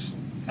parents.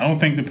 I don't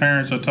think the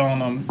parents are telling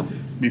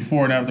them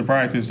before and after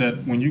practice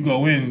that when you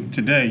go in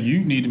today,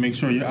 you need to make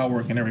sure you're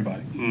outworking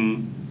everybody.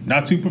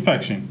 Not to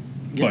perfection,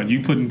 but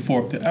you putting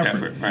forth the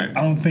effort.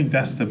 I don't think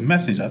that's the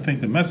message. I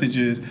think the message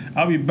is,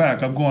 I'll be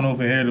back. I'm going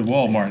over here to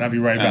Walmart, and I'll be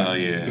right back. Oh,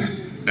 yeah.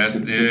 That's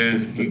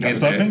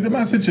what I think the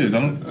message is.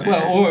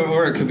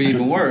 Or it could be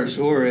even worse.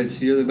 Or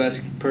it's you're the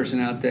best person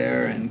out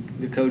there, and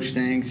the coach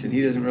stinks, and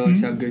he doesn't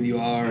realize how good you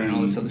are, and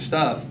all this other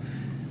stuff.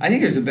 I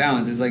think there's a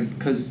balance. It's like,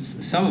 because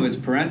some of it's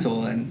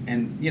parental,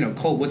 and you know,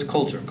 what's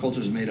culture?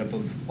 Culture's made up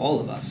of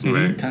all of us.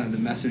 Kind of the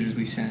messages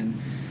we send.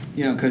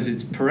 You know, because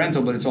it's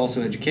parental, but it's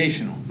also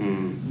educational.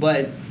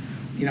 But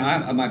you know,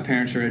 my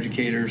parents are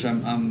educators.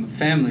 I'm a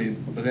family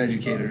of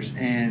educators,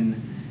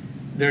 and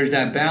there's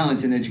that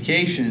balance in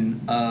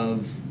education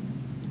of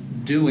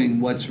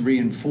doing what's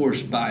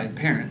reinforced by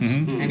parents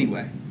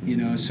anyway. You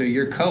know, so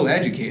you're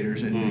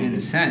co-educators in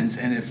a sense,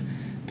 and if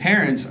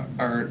parents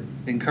are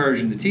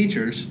encouraging the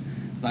teachers,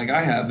 like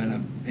I have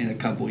in a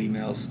couple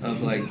emails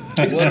of like,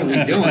 what are we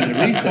doing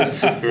at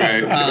recess?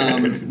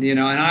 You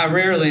know, and I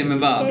rarely am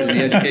involved in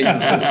the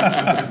educational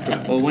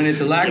system. But when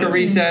it's a lack of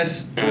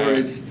recess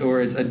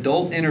or it's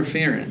adult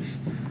interference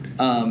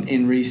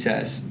in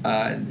recess,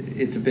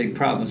 it's a big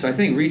problem. So I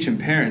think reaching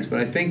parents, but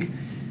I think,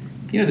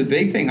 you know, the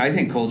big thing I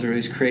think culture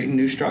is creating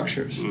new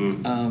structures,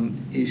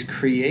 is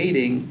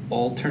creating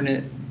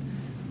alternate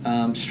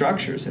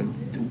structures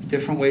and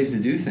different ways to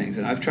do things.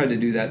 And I've tried to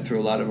do that through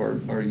a lot of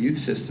our youth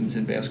systems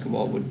in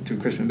basketball, through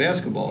Crispin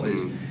basketball,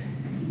 is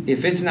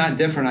if it's not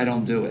different, I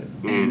don't do it.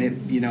 And if,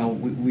 you know,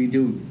 we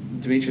do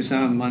Demetrius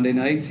on Monday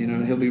nights, you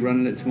know, he'll be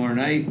running it tomorrow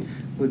night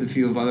with a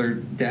few of other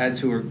dads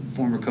who are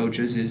former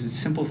coaches, is it's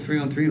simple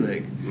 3-on-3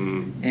 league.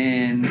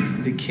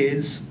 And the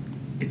kids,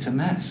 it's a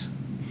mess.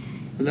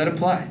 We let them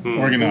play.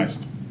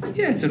 Organized.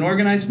 Yeah, it's an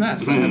organized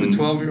mess. I have a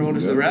 12-year-old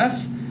as the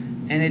ref,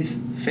 and it's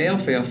fail.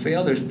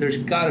 There's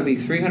got to be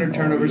 300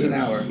 turnovers an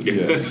hour.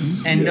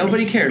 Yes. And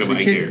nobody cares.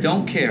 Nobody the kids cares.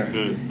 don't care.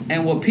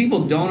 And what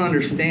people don't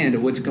understand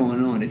of what's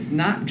going on, it's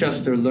not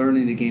just they're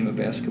learning the game of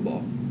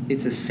basketball.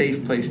 It's a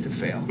safe place to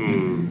fail.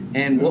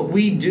 And what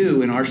we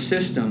do in our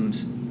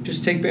systems,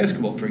 just take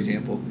basketball, for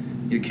example.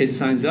 Your kid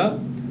signs up.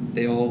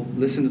 They all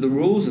listen to the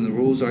rules, and the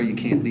rules are you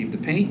can't leave the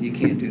paint, you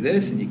can't do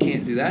this, and you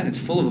can't do that. And it's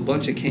full of a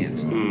bunch of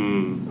can'ts.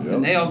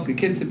 And the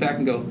kids sit back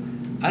and go,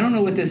 I don't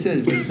know what this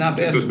is, but it's not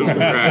basketball. You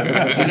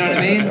know what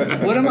I mean?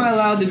 What am I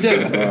allowed to do?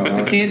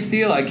 I can't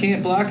steal, I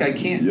can't block, I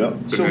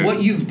can't. So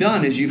what you've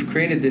done is you've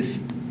created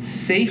this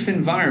safe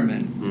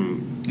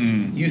environment.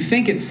 You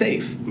think it's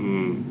safe,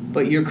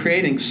 but you're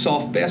creating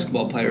soft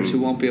basketball players who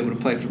won't be able to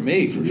play for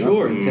me, for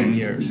sure, in 10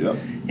 years.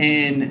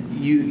 And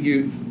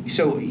you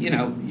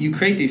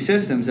create these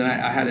systems, and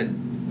I had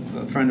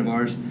a friend of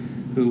ours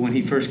who, when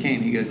he first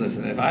came, he goes,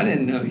 listen, if I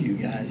didn't know you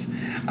guys,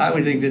 I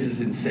would think this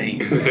is insane.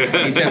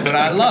 He said, but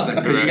I love it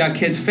because you got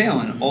kids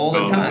failing all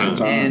the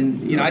time.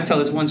 And, I tell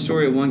this one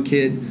story of one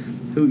kid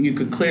who you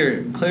could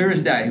clear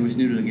as day, who was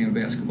new to the game of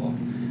basketball.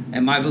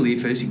 And my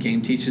belief is the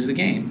game teaches the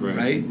game,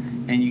 right?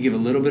 And you give a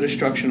little bit of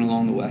instruction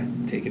along the way.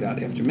 Take it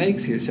out after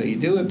makes. Here's how you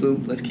do it.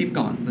 Boom. Let's keep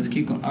going.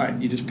 All right,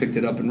 you just picked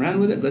it up and ran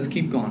with it. Let's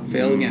keep going.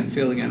 Fail again.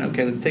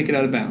 Okay, let's take it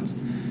out of bounds.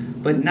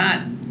 But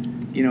not,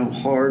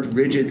 hard,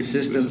 rigid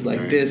systems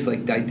like this,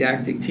 like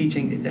didactic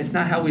teaching. That's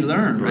not how we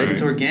learn, right?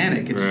 It's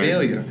organic. It's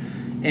failure.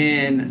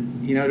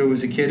 And, there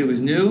was a kid who was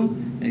new,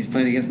 and he's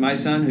playing against my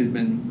son who's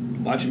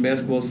been watching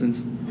basketball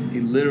since he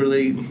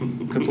literally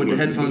could put the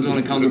headphones on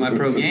and come to my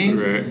pro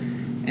games.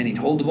 And he'd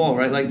hold the ball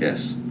right like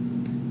this.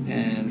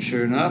 And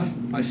sure enough,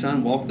 my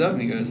son walked up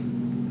and he goes,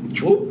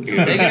 whoop, take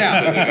it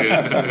out.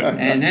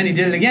 And then he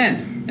did it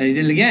again. And he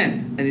did it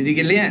again. And he did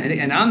it again.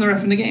 And I'm the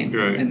ref in the game.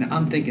 And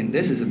I'm thinking,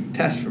 this is a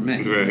test for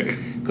me.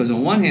 Because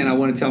on one hand, I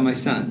want to tell my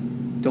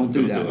son, don't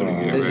do that.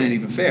 This ain't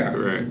even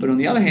fair. But on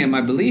the other hand,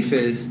 my belief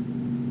is,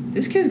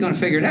 this kid's going to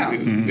figure it out.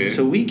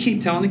 So we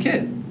keep telling the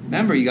kid,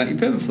 remember, you got your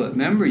pivot flip.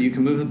 Remember, you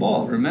can move the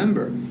ball.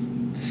 Remember,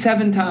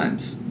 7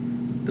 times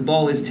the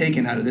ball is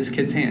taken out of this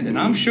kid's hand. And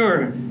I'm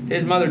sure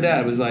his mother,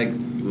 dad was like,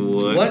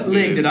 what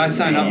league did I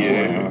sign up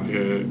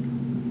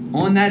for?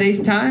 On that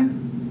 8th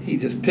time, he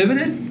just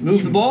pivoted,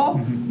 moved the ball,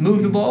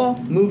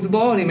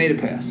 and he made a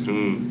pass. There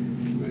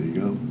you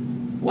go.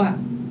 What?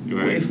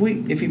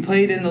 If he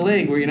played in the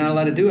league where you're not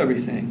allowed to do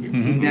everything,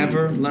 he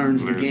never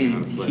learns the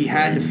game. He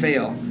had to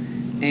fail.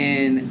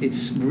 And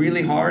it's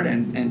really hard,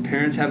 and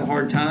parents have a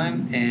hard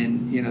time.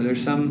 And,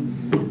 there's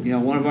some,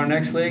 one of our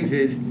next leagues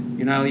is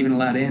you're not even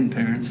allowed in,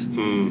 parents.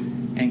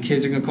 And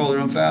kids are going to call their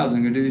own fouls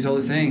and going to do these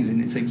other things.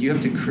 And it's like you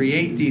have to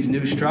create these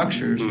new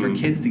structures for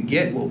kids to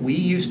get what we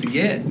used to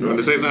get. You want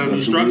to say something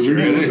structure?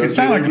 It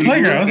sounds like a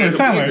playground. It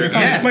sounds like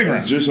a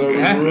playground. Just how we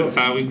grew up. That's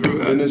how we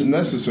grew up. And it's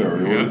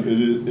necessary.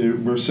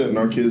 We're setting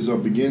our kids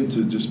up again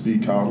to just be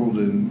coddled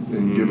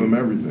and give them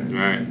everything.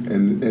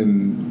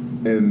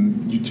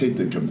 And you take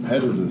the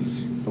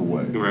competitiveness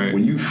away.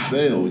 When you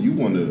fail, you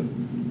want to.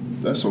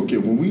 That's okay.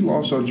 When we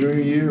lost our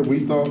junior year,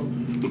 we thought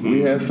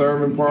we had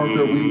Thurman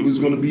Parker. We was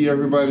going to be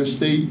everybody's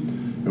state.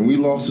 And we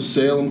lost to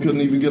Salem,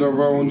 couldn't even get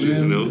our own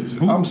gym.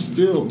 I'm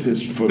still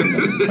pissed for them.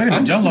 Wait a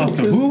minute, y'all lost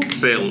to who?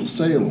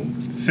 Salem.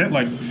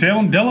 Like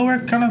Salem,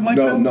 Delaware, kind of like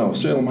Salem? No,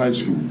 Salem High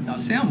School. No,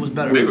 Salem was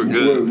better. They were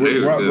good. With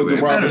the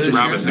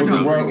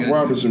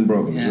Robinson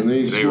brothers. Yeah. And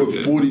they scored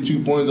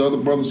 42 points. The other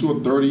brothers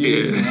scored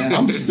 38.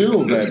 I'm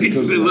still mad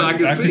because of that. I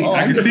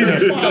can see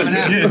that.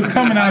 Yeah, it's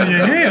coming out of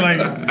your head. Like,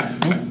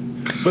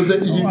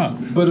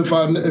 but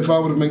if I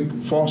would have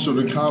been fostered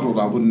and coddled,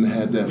 I wouldn't have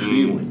had that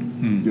feeling.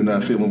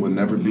 That feeling would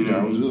never be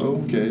there. I was just,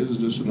 okay, this is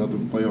just another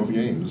playoff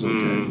game. It's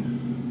okay.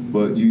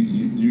 But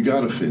you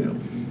got to fail.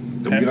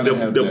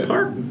 The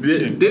park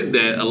did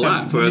that a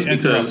lot for us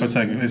because for a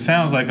second. It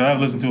sounds like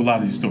I've listened to a lot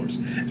of these stories.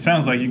 It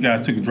sounds like you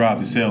guys took a drive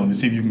to Salem to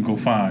see if you can go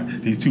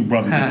find these 2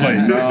 brothers to play.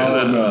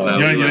 No.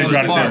 You ain't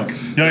drive to Salem.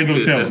 You ain't go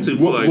to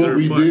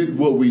Salem.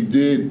 What we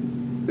did.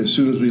 As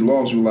soon as we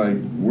lost, we're like,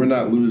 we're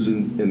not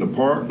losing in the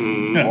park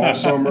all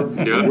summer.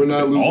 We're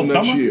not losing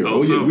next year.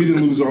 We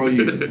didn't lose all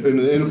year in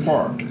the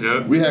park.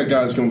 We had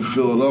guys come from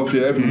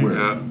Philadelphia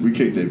everywhere. We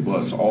kicked their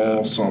butts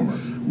all summer.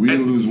 We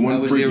didn't lose one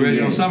freaking game. That was the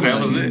original summer.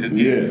 That was it.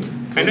 Yeah.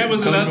 And that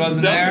was another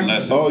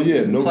lesson. Oh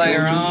yeah, no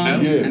player coaches.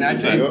 on. And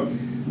that's it. I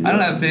don't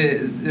know if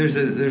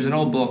there's an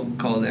old book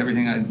called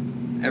Everything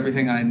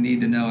I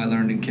Need to Know I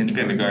Learned in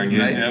Kindergarten.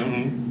 Right?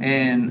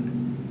 And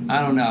I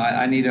don't know.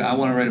 I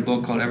want to write a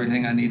book called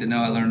Everything I Need to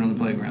Know I Learned on the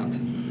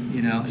Playground.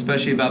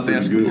 Especially about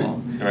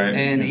basketball.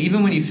 And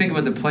even when you think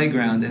about the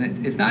playground,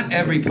 and it's not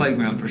every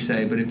playground per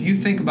se, but if you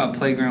think about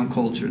playground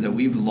culture that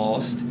we've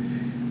lost,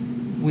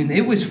 when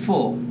it was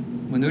full,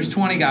 when there's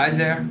 20 guys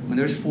there, when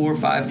there's 4 or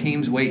 5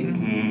 teams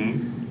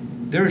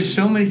waiting, there are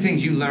so many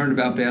things you learned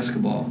about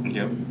basketball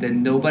that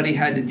nobody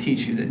had to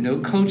teach you, that no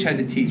coach had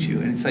to teach you.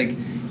 And it's like,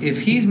 if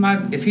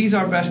he's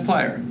our best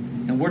player,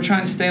 and we're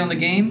trying to stay on the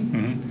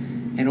game.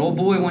 and old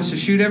boy wants to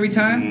shoot every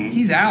time,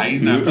 he's out.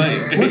 He's not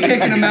playing. We're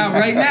kicking him out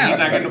right now. He's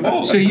not getting the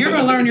ball. So you're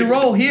going to learn your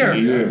role here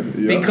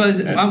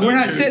because we're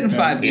not true. sitting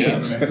 5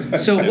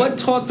 games. So what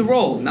taught the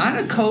role? Not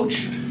a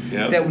coach.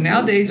 That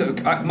nowadays,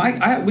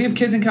 we have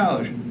kids in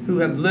college who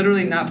have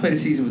literally not played a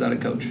season without a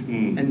coach,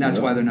 and that's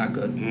why they're not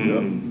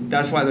good.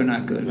 That's why they're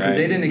not good because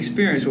they didn't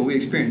experience what we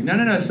experienced.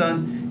 No,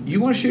 son. You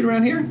want to shoot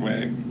around here?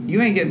 Right.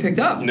 You ain't getting picked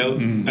up.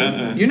 Nope.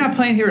 You're not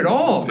playing here at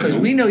all because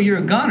we know you're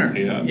a gunner.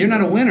 You're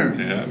not a winner.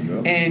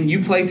 And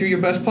you play through your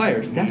best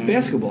players. That's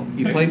basketball.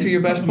 You play through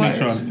your best players.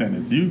 Make sure I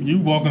understand this. You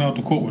walking out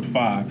the court with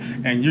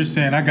 5, and you're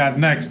saying, I got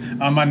next.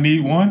 I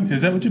need 1.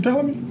 Is that what you're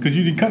telling me? Because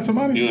you didn't cut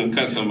somebody? You didn't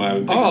cut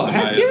somebody.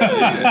 Heck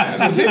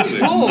yeah. If it's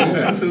full.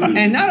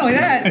 And not only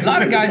that, a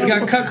lot of guys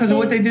got cut because of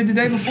what they did the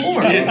day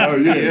before. You know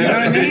what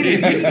I mean?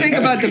 If you think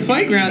about the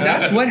playground,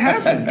 that's what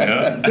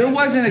happened. There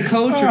wasn't a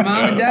coach or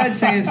mom and dad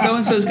saying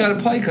so-and-so's got to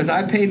play because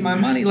I paid my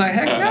money. Like,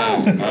 heck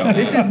no.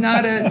 This is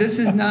not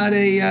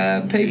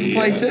a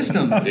pay-for-play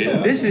system.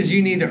 This is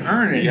you need to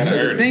earn it.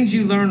 So the things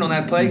you learned on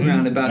that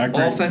playground about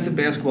offensive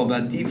basketball,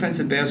 about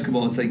defensive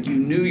basketball, it's like you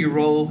knew your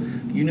role,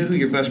 you knew who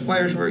your best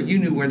players were, you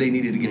knew where they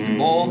needed to get the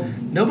ball.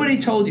 Nobody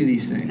told you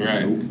these things.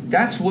 Right.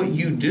 That's what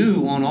you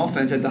do on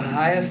offense at the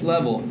highest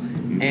level.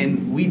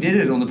 And we did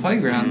it on the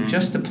playground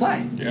just to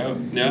play.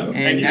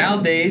 And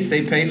nowadays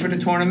they pay for the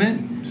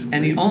tournament.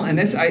 And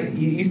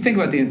you think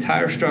about the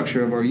entire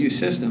structure of our youth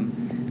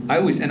system.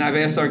 I've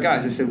asked our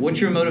guys. I said, "What's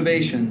your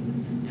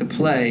motivation to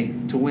play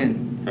to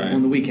win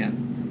on the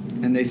weekend?"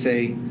 And they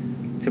say,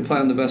 "To play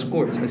on the best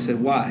courts." I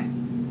said, "Why?"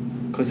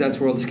 Because that's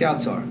where all the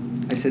scouts are.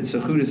 I said,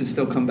 "So who does it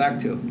still come back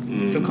to?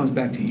 It still comes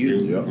back to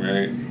you,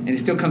 right? And it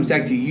still comes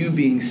back to you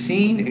being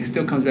seen. It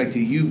still comes back to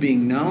you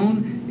being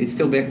known. It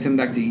still comes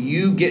back to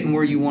you getting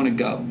where you want to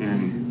go."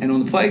 And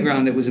on the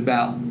playground, it was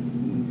about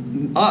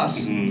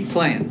us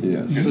playing.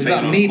 It was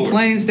about me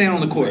playing, staying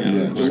on the court.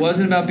 It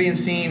wasn't about being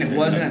seen. It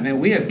wasn't. Man,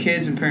 we have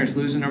kids and parents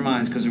losing their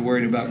minds because they're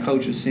worried about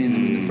coaches seeing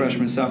them in the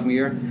freshman, sophomore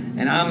year.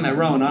 And I'm at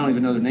Rowan. I don't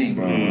even know their name.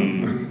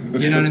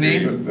 You know what I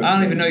mean? I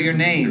don't even know your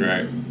name.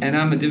 Right. And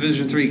I'm a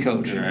Division III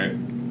coach. Right.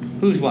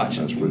 Who's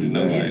watching? That's pretty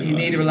You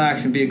need to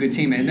relax and be a good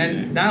teammate. And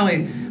then not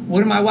only,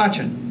 what am I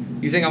watching?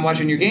 You think I'm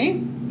watching your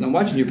game? I'm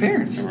watching your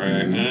parents.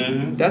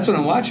 Right. That's what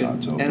I'm watching.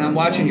 And I'm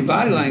watching your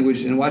body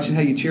language and watching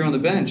how you cheer on the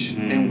bench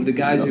and the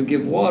guys who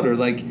give water.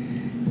 Like,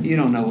 you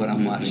don't know what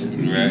I'm watching.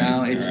 You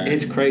know,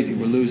 it's crazy.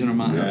 We're losing our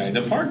minds. Right.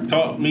 The park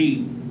taught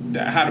me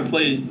how to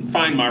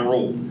find my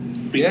role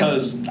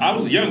because I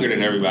was younger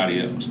than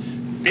everybody else.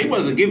 They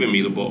wasn't giving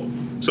me the ball.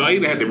 So I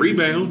either had to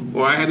rebound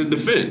or I had to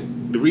defend.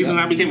 The reason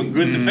I became a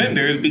good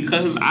defender is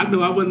because I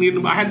knew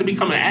I had to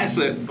become an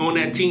asset on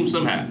that team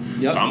somehow.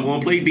 So I'm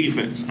going to play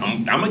defense.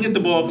 I'm going to get the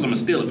ball because I'm going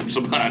to steal it from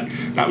somebody.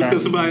 Not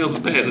because somebody else is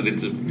passing it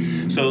to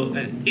me. So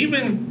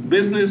even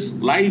business,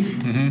 life,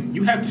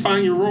 you have to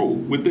find your role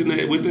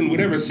within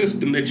whatever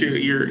system that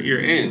you're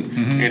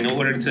in in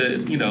order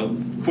to,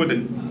 for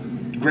the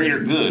greater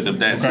good of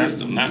that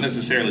system, not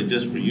necessarily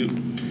just for you.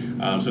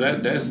 So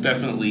that's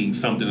definitely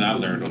something I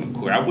learned on the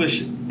court. I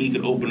wish we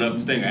could open up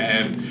this thing.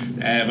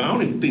 I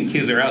don't even think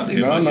kids are out there.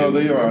 No,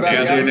 they are.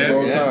 I tell you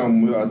all the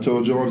time. I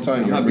told you all the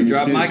time. I'll be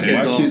dropping my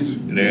kids off.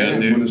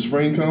 When the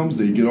spring comes,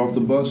 they get off the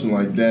bus and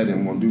like, "Dad,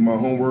 I'm going to do my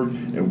homework,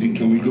 and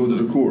can we go to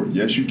the court?"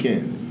 Yes, you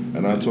can.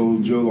 And I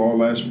told Joe all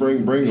last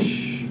spring, bring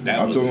them.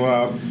 I told him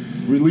I'll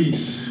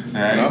release.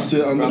 And I'll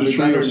sit under the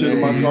tree or sit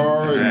in my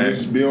car and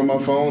just be on my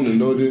phone and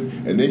know that,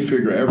 and they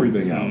figure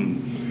everything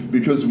out.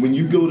 Because when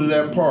you go to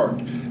that park,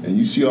 and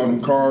you see all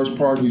them cars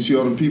parked, you see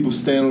all them people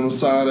standing on the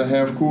side of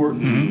half court.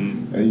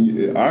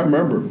 And I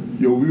remember,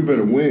 we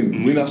better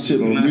win. We're not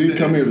sitting on. We didn't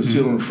come here to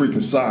sit on the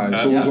freaking side.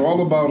 So it's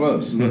all about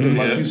us.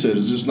 Like you said,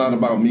 it's just not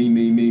about me.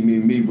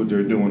 What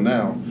they're doing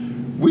now.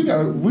 We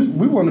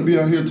want to be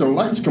out here till the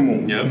lights come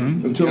on.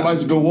 Until the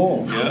lights go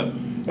off.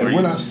 And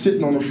we're not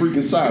sitting on the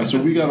freaking side, so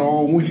we got to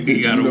all win.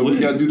 We got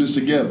to do this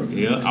together.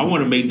 I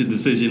want to make the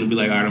decision and be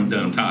like, all right, I'm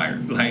done. I'm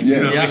tired. Like,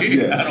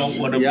 I don't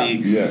want to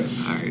be. All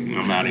right,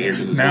 I'm out of here.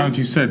 Now that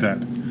you said that,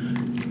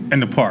 in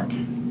the park,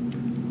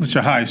 what's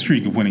your highest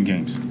streak of winning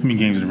games? How many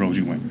games in a row did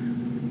you win?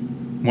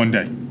 One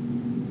day.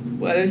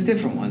 Well, there's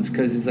different ones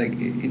because it's like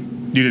you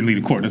didn't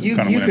leave the court. That's you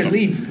kind of could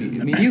leave.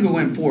 I mean, you could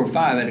win 4 or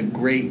 5 at a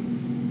great.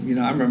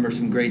 I remember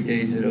some great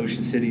days at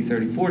Ocean City,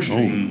 34th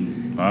Street.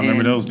 I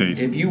remember those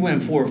days. If you win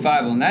 4 or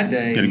 5 on that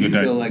day, you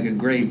feel like a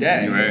great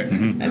day.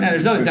 And then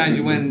there's other times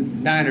you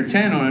win 9 or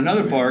 10 on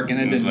another park, and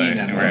it didn't mean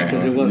that much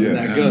because it wasn't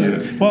that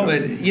good. Well,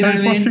 but you know what I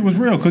 34th mean? Street was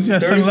real because you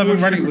had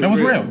 7-Eleven right. That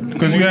was real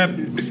because you had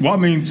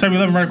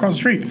 7-Eleven right across the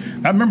street.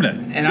 I remember that.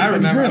 And I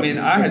remember. I mean,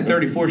 I had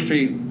 34th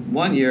Street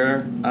one year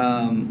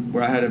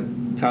where I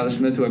had Tyler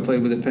Smith, who I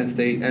played with at Penn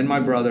State, and my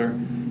brother,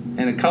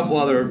 and a couple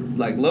other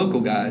like local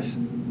guys,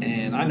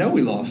 and I know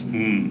we lost.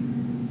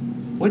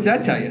 What's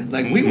that tell you?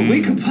 Like,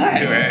 we could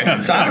play.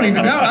 So I don't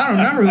even know. I don't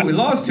remember who we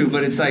lost to,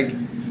 but it's like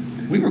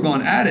we were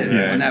going at it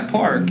in that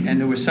park, and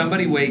there was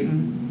somebody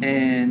waiting,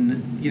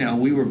 and,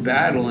 we were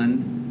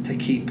battling to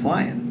keep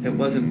playing. It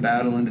wasn't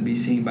battling to be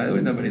seen by. There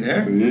was nobody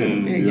there. Yeah,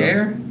 We didn't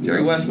care.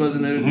 Jerry West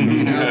wasn't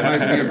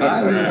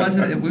nearby. It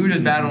wasn't. We were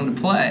just battling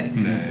to play.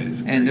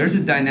 And there's a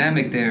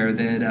dynamic there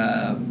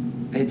that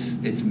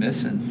it's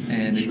missing,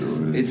 and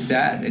it's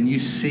sad, and you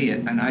see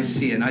it, and I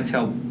see it, and I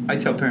tell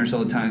parents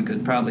all the time,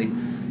 because probably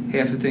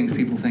half the things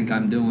people think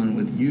I'm doing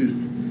with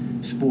youth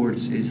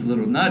sports is a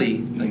little nutty,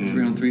 like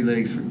 3-on-3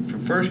 leagues for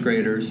first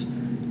graders,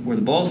 where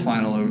the ball's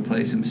flying all over the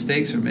place and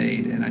mistakes are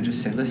made, and I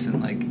just say,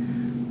 listen, like,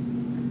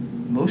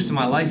 most of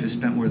my life is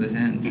spent where this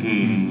ends,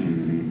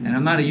 and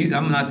I'm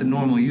not the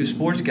normal youth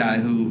sports guy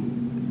who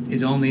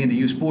is only into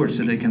youth sports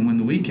so they can win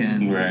the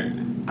weekend. Right.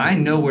 I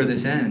know where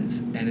this ends,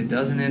 and it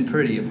doesn't end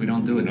pretty if we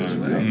don't do it this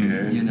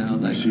way. You know,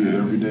 like, you see it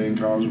every day in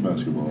college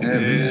basketball.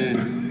 Every day.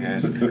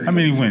 That's crazy. How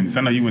many wins?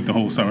 I know you went the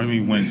whole summer. How many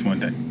wins one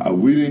day?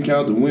 We didn't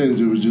count the wins.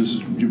 It was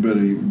just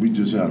we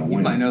just had to win. You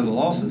might know the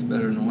losses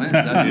better than the wins.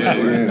 That's what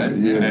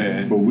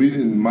yeah. But we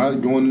didn't.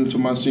 Going into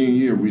my senior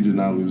year, we did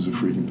not lose a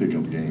freaking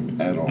pickup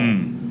game at all.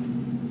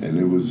 And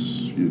it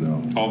was,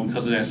 all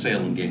because of that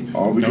Salem game.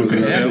 All because of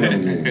that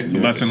Salem game. It's a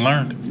lesson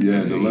learned.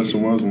 Yeah, the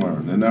lesson was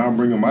learned. And now I'm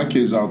bringing my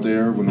kids out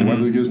there when the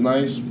weather gets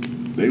nice.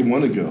 They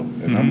want to go,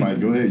 and I'm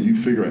like, go ahead, you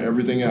figure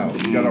everything out.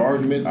 You got an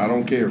argument? I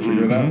don't care.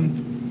 Figure it out.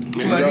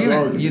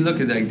 Well, you look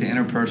at like the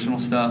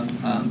interpersonal stuff.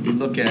 You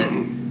look at.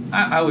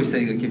 I always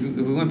say, like, if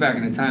we went back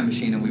in a time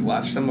machine and we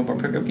watched some of our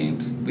pickup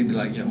games, we'd be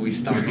like, yeah, we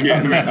stunk. You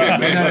know what I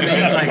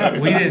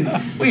mean?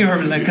 Like, we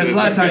heard, like, because a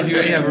lot of times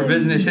you have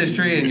revisionist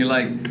history and you're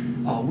like,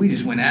 oh, we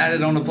just went at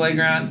it on the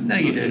playground. No,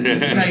 you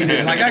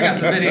didn't. Like, I got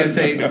some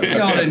videotape.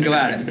 Y'all didn't go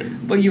at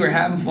it. But you were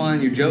having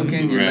fun. You're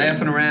joking. You're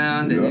laughing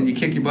around. And then you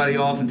kick your buddy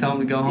off and tell him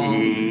to go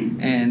home.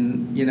 And,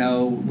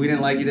 we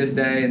didn't like you this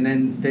day. And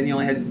then you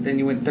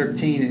went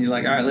 13 and you're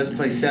like, all right, let's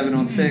play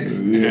 7-on-6.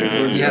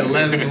 Or if you had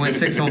 11, you went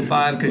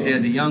 6-on-5 because you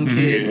had the young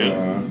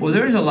kid. Well,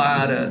 there's a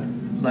lot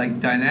of, like,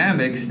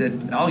 dynamics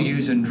that I'll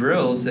use in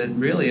drills that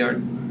really are,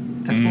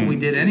 that's what we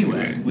did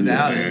anyway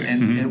without it.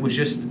 And it was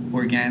just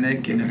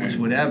organic, and it was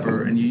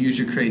whatever, and you use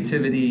your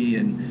creativity,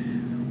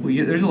 and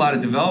there's a lot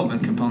of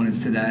development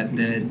components to that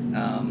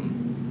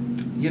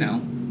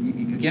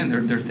again,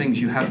 they're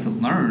things you have to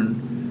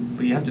learn,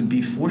 but you have to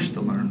be forced to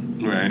learn,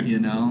 right?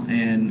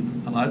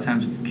 And a lot of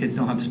times kids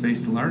don't have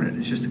space to learn it.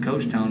 It's just the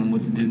coach telling them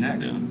what to do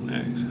next.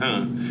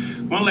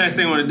 One last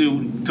thing I want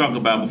to talk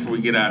about before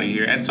we get out of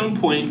here. At some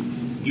point,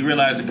 you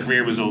realize the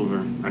career was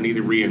over. I need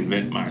to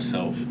reinvent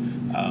myself.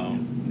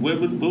 What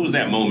was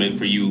that moment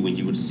for you when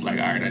you were just like,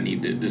 all right, I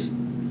need this,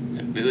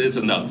 it's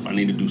enough. I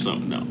need to do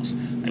something else.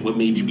 Like, what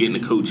made you get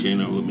into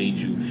coaching, or what made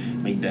you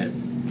make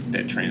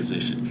that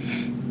transition?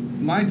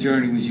 My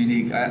journey was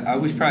unique. I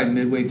was probably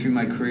midway through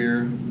my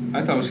career.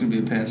 I thought I was going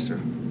to be a pastor.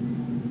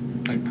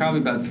 Like,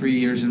 probably about 3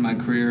 years in my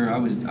career, I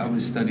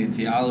was studying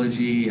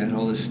theology and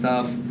all this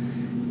stuff.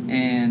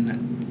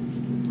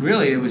 And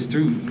really, it was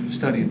through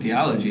studying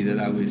theology that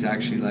I was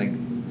actually, like,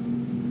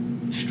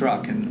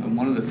 struck. And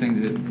one of the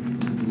things that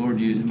the Lord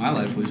used in my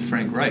life was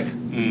Frank Reich,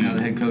 who's now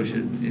the head coach at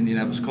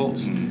Indianapolis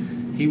Colts.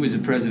 He was the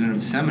president of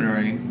a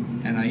seminary,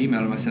 and I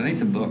emailed him. I said, I need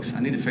some books. I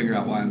need to figure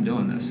out why I'm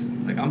doing this.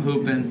 Like, I'm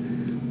hooping.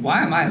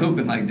 Why am I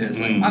hooping like this?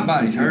 Like, my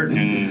body's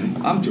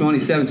hurting. I'm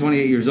 27,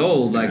 28 years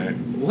old. Like,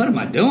 what am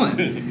I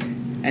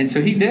doing? And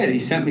so he did. He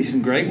sent me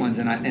some great ones.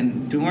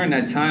 And during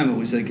that time, it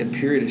was like a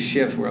period of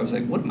shift where I was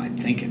like, what am I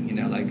thinking?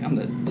 Like, I'm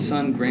the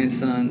son,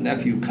 grandson,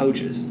 nephew of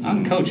coaches.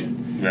 I'm coaching.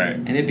 Right.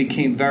 And it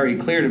became very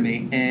clear to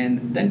me.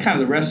 And then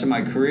kind of the rest of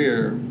my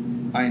career,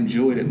 I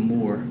enjoyed it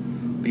more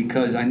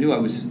because I knew I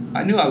was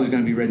going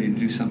to be ready to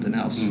do something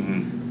else.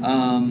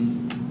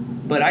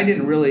 But I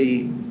didn't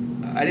really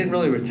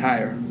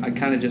retire. I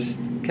kind of just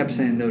kept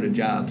saying no to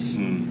jobs.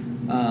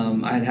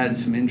 I had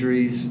some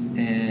injuries,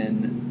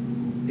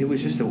 and it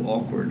was just so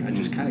awkward. I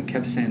just kind of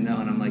kept saying no,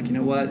 and I'm like, you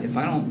know what? If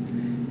I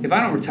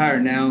don't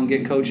retire now and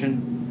get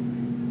coaching,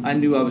 I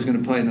knew I was going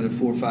to play another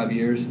 4 or 5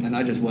 years, and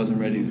I just wasn't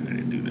ready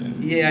to do that.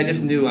 Yeah, I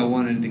just knew I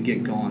wanted to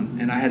get going,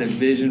 and I had a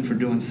vision for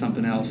doing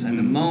something else. And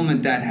the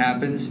moment that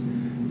happens,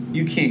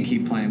 you can't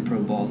keep playing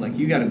pro ball. Like,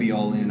 you got to be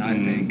all in,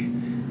 I think.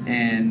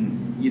 And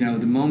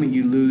the moment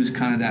you lose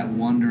kind of that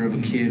wonder of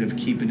a kid of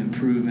keeping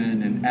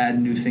improving and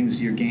adding new things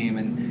to your game,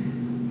 and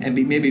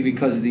maybe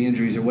because of the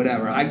injuries or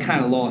whatever, I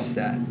kind of lost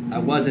that. I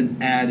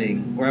wasn't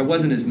adding, or I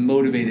wasn't as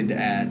motivated to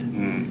add.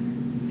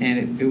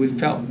 And it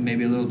felt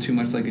maybe a little too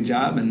much like a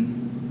job. And,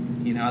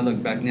 I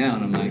look back now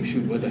and I'm like,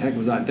 shoot, what the heck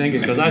was I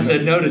thinking? Because I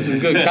said no to some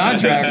good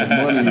contracts.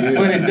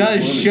 But it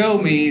does show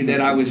me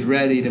that I was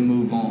ready to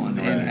move on.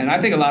 And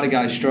I think a lot of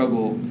guys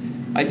struggle.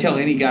 I tell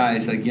any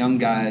guys, like young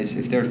guys,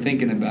 if they're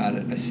thinking about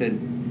it, I said,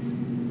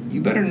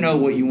 you better know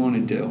what you want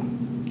to do.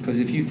 Because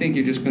if you think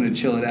you're just going to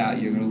chill it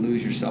out, you're going to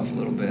lose yourself a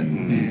little bit.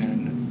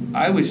 And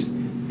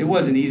it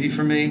wasn't easy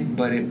for me,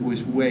 but it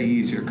was way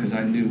easier because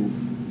I knew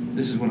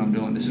this is what I'm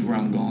doing, this is where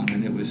I'm going,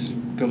 and it was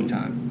go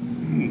time.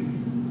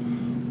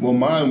 Well,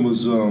 mine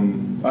was,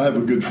 I have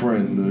a good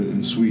friend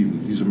in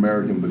Sweden. He's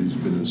American, but he's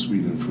been in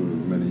Sweden for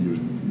many years,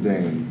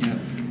 Dan. Yeah.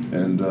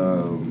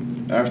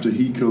 And after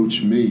he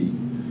coached me,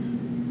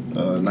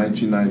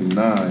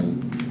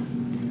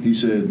 1999, he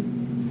said,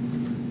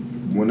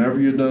 whenever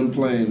you're done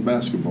playing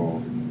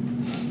basketball,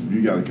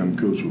 you got to come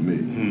coach with me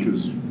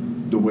because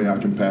the way I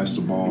can pass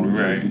the ball.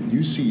 Right. Like,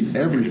 you see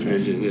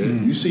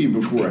everything. You see it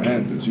before it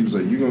happens. He was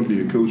like, you're going to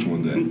be a coach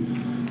one day.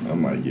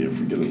 I'm like, yeah,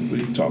 forget it.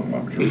 What are you talking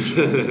about,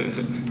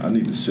 coaching? I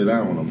need to sit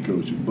down when I'm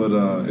coaching. But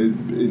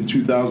in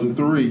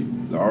 2003,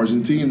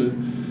 Argentina,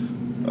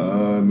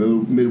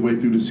 midway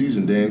through the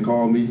season, Dan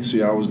called me, see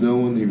how I was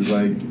doing. He was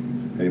like,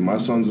 hey, my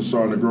sons are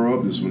starting to grow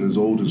up. This one, as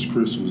old as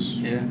Chris was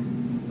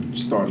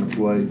starting to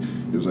play.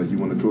 He was like, you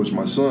want to coach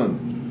my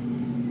son?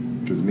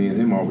 Because me and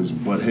him always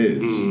butt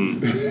heads.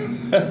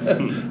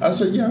 I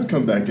said, yeah, I'll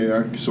come back.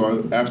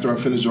 After I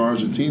finished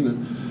Argentina,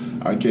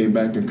 I came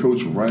back and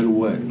coached right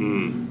away.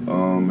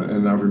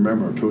 And I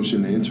remember I coached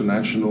in the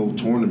international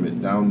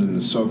tournament down in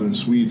the southern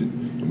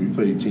Sweden. And we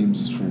played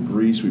teams from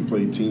Greece, we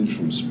played teams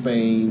from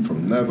Spain,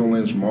 from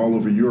Netherlands, from all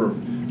over Europe.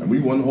 And we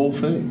won the whole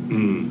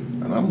thing.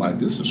 And I'm like,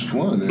 this is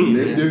fun.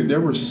 And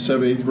there were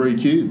 7th, 8th grade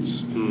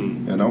kids.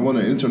 And I won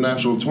an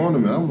international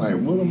tournament. I'm like,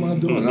 what am I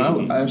doing?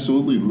 And I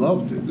absolutely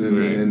loved it.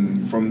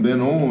 And from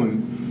then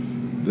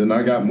on, then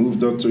I got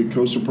moved up to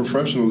coach the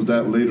professionals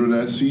later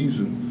that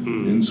season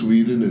in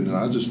Sweden. And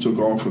I just took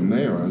off from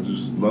there. I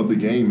just loved the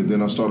game. And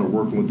then I started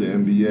working with the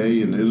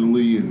NBA in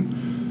Italy and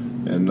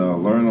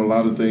learned a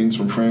lot of things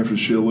from Francis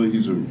Schiller.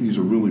 He's a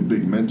really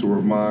big mentor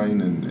of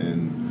mine.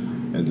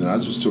 And then I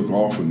just took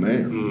off from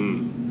there.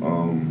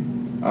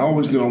 I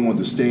always knew I wanted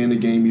to stay in the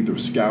game, either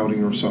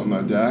scouting or something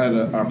like that. I had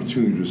an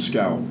opportunity to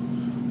scout,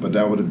 but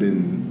that would have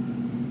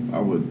been,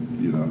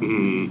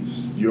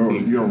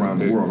 you're around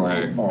the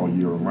world all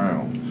year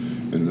round.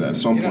 And at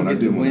some point, I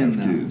didn't want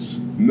to have kids.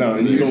 No,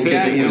 and you don't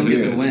get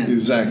to win.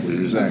 Exactly.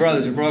 My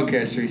brother's a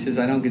broadcaster. He says,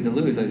 I don't get to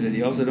lose. I said,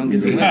 you also don't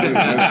get to win.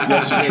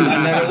 That's the truth.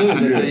 I never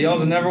lose. I said, you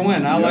also never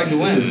win. I like to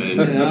win.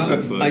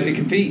 Like to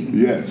compete.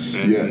 Yes.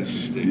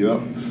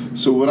 Yep.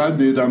 So what I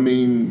did, I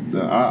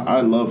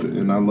love it,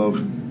 and I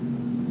love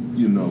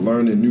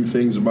learning new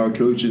things about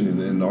coaching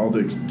and all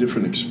the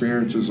different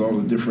experiences, all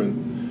the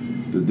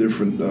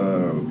different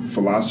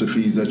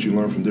philosophies that you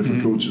learn from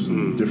different coaches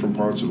in different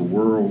parts of the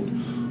world.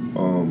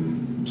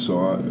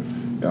 So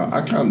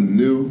I kind of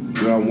knew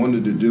that I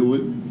wanted to do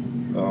it.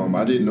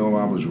 I didn't know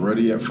I was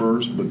ready at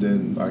first, but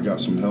then I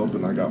got some help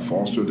and I got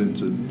fostered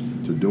into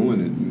doing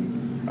it.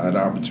 And I had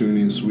an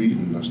opportunity in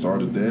Sweden. I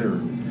started there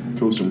and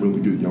coached some really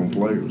good young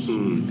players.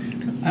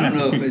 I don't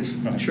know if it's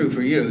true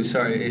for you.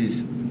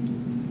 Is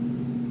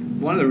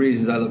one of the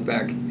reasons I look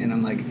back and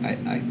I'm like,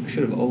 I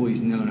should have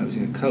always known I was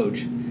going to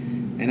coach.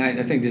 And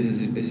I think this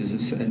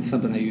is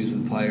something I use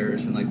with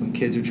players. And like when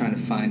kids are trying to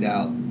find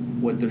out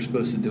what they're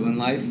supposed to do in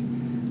life,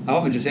 I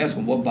often just ask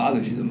them, what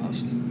bothers you the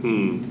most?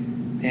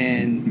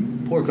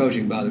 And poor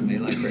coaching bothered me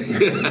like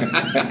crazy.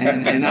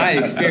 and I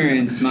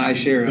experienced my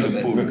share of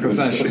it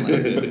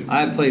professionally.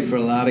 I played for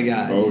a lot of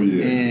guys. Oh,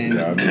 yeah.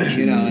 And,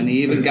 and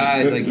even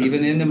guys, like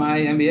even into my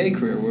NBA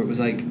career where it was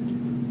like,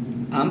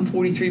 I'm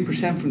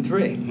 43% from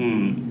three,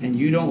 and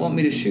you don't want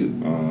me to shoot.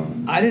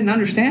 I didn't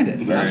understand it.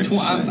 I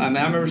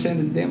remember saying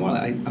to Dan Marley,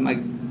 I'm like,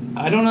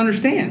 I don't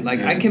understand.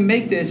 Like, I can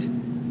make this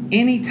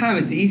anytime.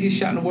 It's the easiest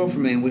shot in the world for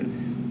me.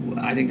 And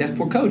I think that's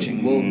poor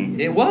coaching. Well,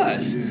 it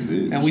was. Yeah, it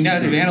is. And we know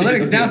the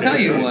analytics now tell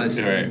you it was.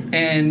 Right.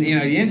 And,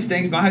 the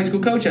instincts, my high school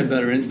coach had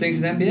better instincts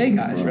than NBA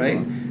guys,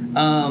 right?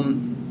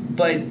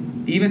 But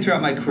even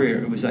throughout my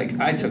career, it was like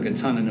I took a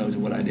ton of notes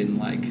of what I didn't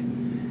like.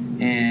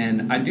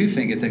 And I do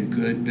think it's a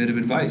good bit of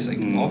advice. Like,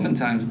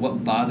 oftentimes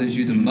what bothers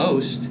you the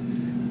most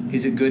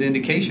is a good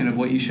indication of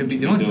what you should be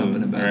doing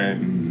something about. Right.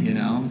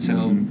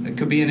 So it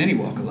could be in any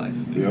walk of life.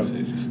 Yep.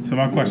 So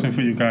my question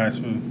for you guys,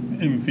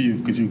 even for you,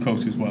 because you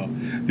coach as well,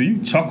 do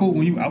you chuckle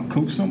when you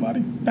outcoach somebody?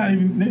 Not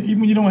even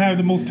when you don't have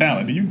the most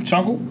talent. Do you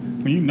chuckle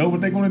when you know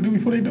what they're going to do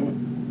before they do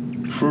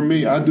it? For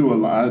me, I do a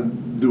lot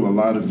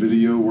of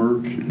video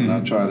work, and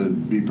I try to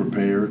be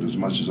prepared as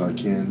much as I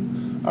can.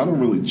 I don't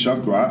really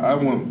chuckle. I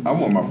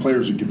want my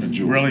players to get the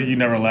joy. Really, you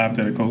never laughed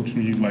at a coach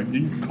when you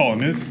calling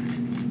this?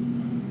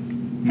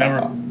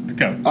 Never.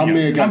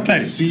 I got to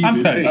see it.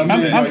 I'm petty.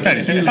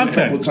 A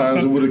couple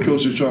times where the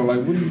coach is trying, like,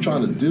 what are you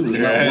trying to do?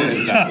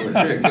 It's not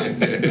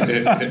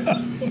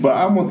working. But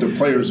I want the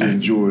players to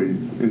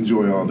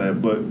enjoy all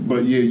that.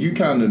 But yeah, you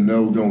kind of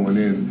know going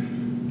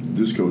in,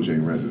 this coach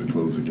ain't ready to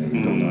close the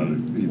game. Don't know how to.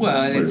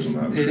 Well,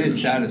 it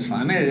is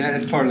satisfying. I mean,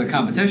 that's part of the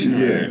competition.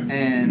 Yeah.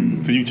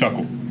 And so you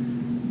chuckle.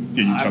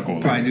 Yeah, you chuckle.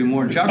 I probably do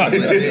more chuckle.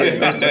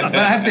 But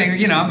I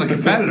think, I'm a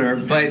competitor.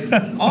 But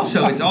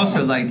also, it's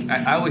also like,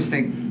 I always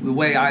think the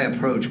way I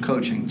approach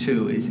coaching,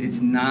 too, is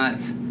it's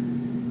not,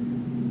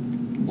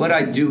 what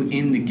I do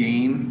in the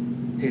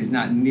game is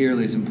not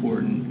nearly as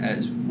important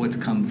as what's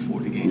come before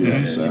the game.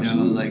 Yes,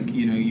 absolutely.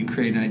 You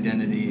create an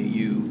identity,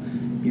 you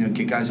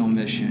get guys on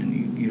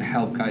mission, you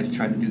help guys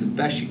try to do the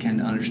best you can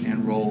to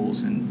understand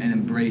roles and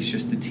embrace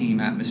just the team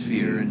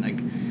atmosphere. And, like,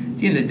 at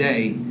the end of the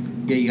day,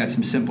 yeah, you got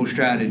some simple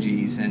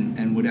strategies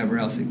and whatever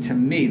else. Like, to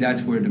me,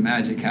 that's where the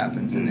magic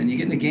happens. And then you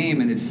get in the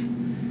game, and it's,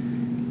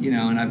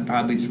 and I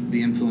probably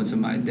the influence of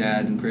my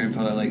dad and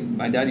grandfather. Like,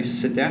 my dad used to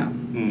sit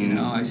down.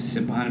 I used to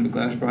sit behind him at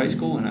Glasgow High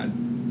School, and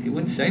I'd he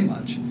wouldn't say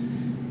much.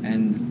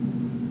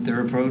 And their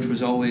approach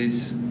was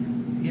always,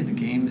 the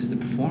game is the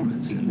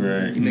performance. And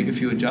right. You make a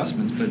few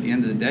adjustments, but at the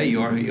end of the day,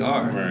 you are who you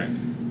are. Right.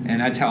 And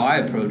that's how I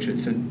approach it.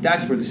 So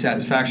that's where the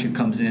satisfaction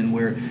comes in,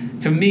 where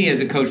to me as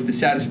a coach,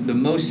 the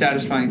most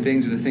satisfying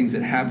things are the things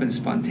that happen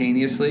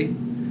spontaneously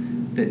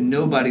that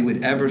nobody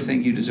would ever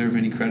think you deserve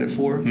any credit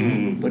for,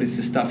 but it's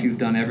the stuff you've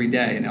done every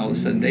day, and all of a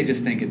sudden they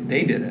just think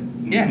they did it.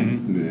 Yeah,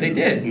 they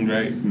did.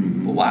 Right.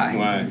 But why?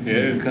 Why?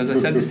 Yeah. Because I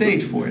set the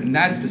stage for it, and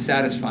that's the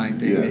satisfying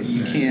thing. That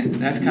you can't.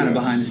 That's kind of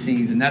behind the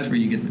scenes, and that's where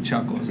you get the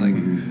chuckle. It's like,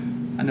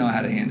 I know I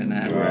had a hand in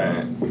that.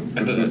 Right.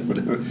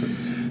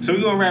 So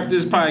we're gonna wrap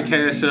this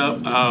podcast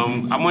up.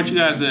 I want you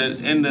guys to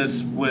end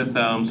us with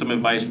some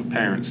advice for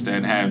parents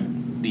that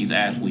have these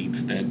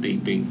athletes that they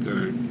think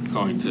are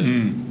going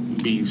to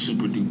be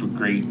super duper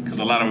great, because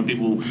a lot of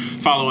people who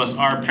follow us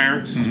are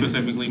parents,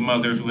 specifically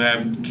mothers who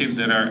have kids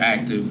that are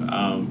active,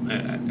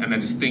 and I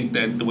just think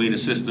that the way the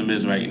system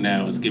is right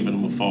now is giving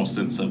them a false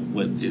sense of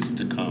what is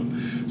to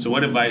come. So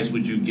what advice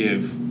would you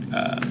give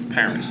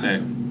parents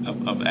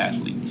of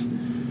athletes?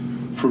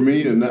 For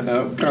me, and I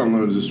kind of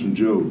learned this from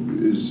Joe,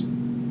 is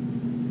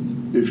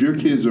if your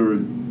kids are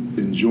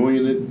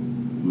enjoying it,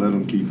 let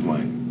them keep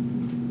playing.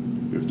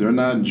 If they're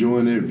not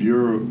enjoying it, if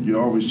you're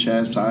always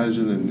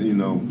chastising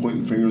and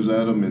pointing fingers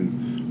at them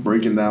and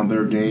breaking down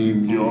their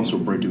game, you're also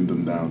breaking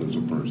them down as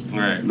a person.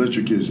 Right. Let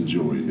your kids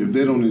enjoy it. If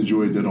they don't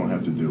enjoy it, they don't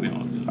have to do it.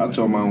 I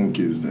tell my own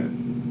kids that.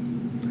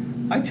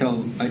 I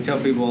tell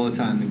people all the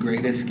time, the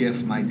greatest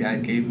gift my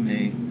dad gave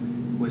me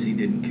was he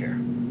didn't care,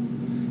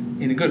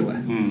 in a good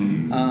way.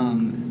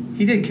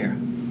 He did care.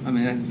 I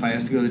mean, if I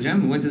asked to go to the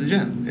gym, we went to the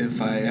gym.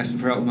 If I asked him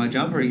for help with my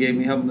jumper, he gave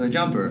me help with my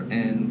jumper.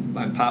 And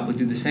my pop would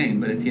do the same.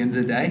 But at the end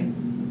of the day,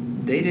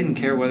 they didn't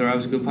care whether I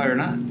was a good player or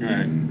not.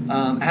 Right.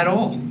 At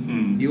all.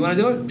 You want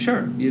to do it?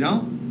 Sure. You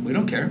don't? We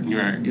don't care.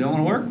 Right. You don't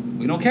want to work?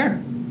 We don't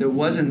care. There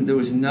was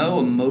no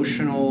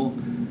emotional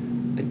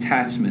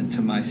attachment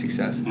to my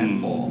success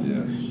at all.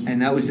 Yes.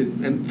 And that was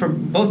and for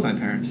both my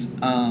parents,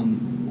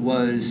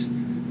 was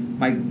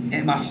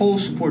my whole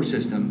support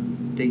system.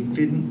 They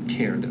didn't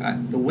care.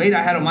 The weight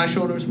I had on my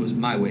shoulders was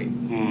my weight.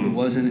 It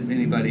wasn't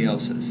anybody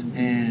else's.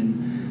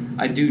 And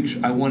I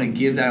want to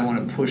give that. I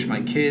want to push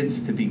my kids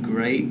to be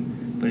great.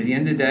 But at the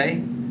end of the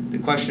day, the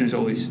question is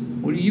always,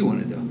 what do you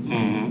want to do?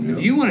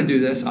 If you want to do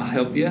this, I'll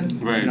help you,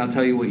 and I'll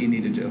tell you what you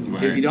need to do.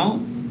 Right. If you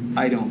don't,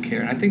 I don't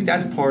care. And I think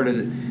that's part of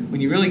it. When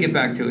you really get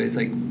back to it, it's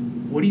like,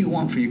 what do you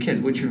want for your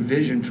kids? What's your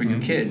vision for your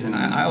kids? And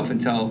I often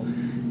tell,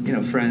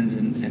 friends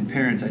and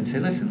parents, I'd say,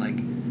 listen, like,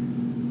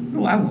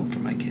 what do I want for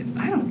my kids?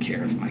 I don't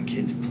care if my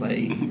kids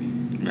play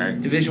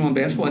Division I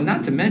basketball. And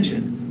not to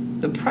mention,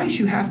 the price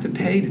you have to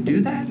pay to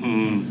do that,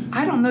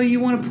 I don't know you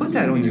want to put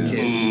that on your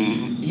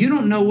kids. You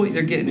don't know what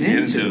they're getting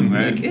into.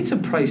 Right? Like, it's a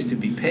price to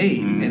be paid.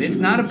 And it's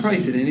not a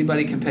price that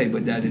anybody can pay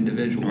but that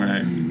individual.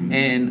 Right.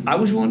 And I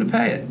was willing to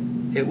pay it.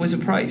 It was a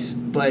price.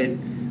 But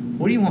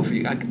what do you want for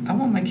you? I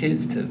want my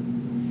kids to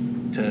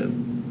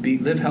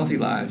live healthy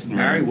lives,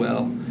 marry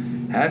well,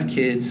 have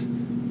kids,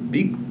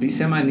 be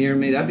semi near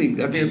me. That'd be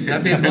a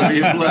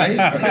blessing, right?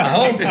 I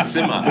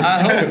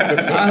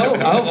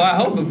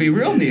hope it'd be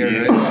real near.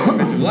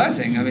 If it's a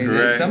blessing, I mean,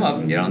 some of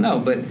them you don't know,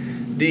 but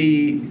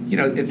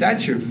if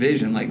that's your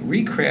vision, like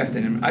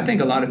recrafting. I think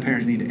a lot of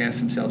parents need to ask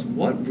themselves,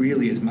 what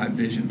really is my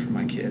vision for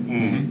my kid?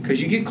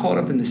 Because you get caught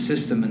up in the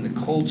system and the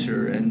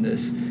culture and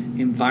this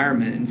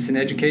environment, and it's in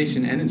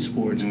education and in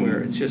sports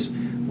where it's just,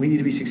 we need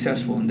to be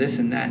successful in this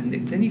and that,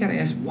 and then you got to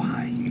ask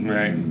why.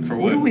 Right. For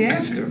what are we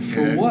after?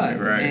 For what?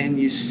 Right. And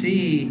you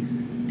see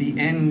the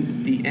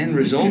end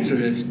results of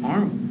this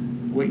aren't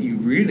what you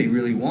really,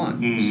 really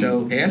want.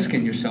 So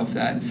asking yourself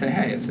that and say,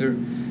 hey, if they're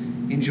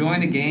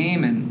enjoying the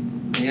game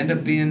and they end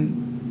up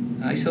being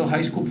a nice little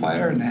high school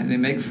player and they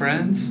make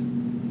friends,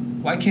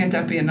 why can't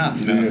that be enough?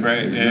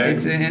 Right.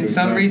 Yeah.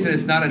 Some reason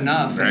it's not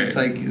enough. Right. And it's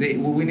like,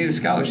 we need a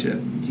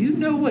scholarship. Do you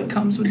know what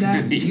comes with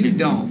that? You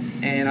don't.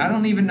 And I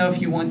don't even know if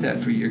you want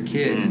that for your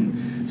kid.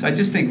 And so I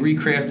just think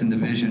recrafting the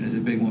vision is a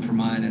big one for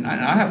mine. And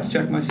I have to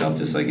check myself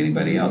just like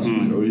anybody else.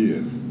 Oh,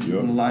 yeah.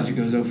 Yep. When Elijah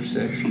goes 0 for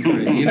 6.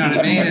 You know what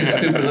I mean? In a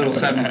stupid little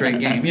 7th grade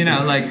game. You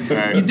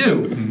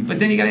do. But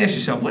then you got to ask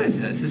yourself, what is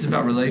this? This is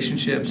about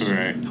relationships,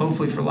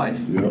 hopefully for life.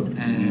 Yep.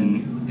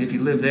 And if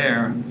you live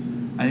there,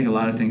 I think a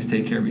lot of things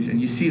take care of you. And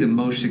you see the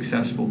most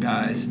successful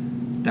guys,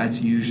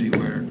 that's usually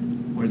where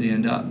they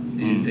end up,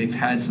 is they've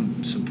had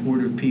some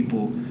supportive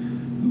people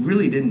who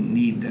really didn't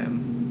need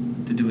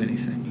them to do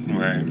anything.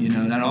 Right.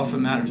 That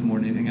often matters more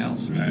than anything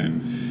else. Right.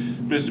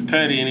 Mr.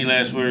 Petty, any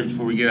last words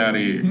before we get out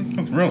of here?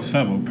 It's real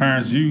simple.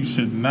 Parents, you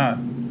should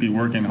not be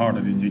working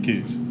harder than your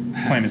kids.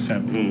 Plain and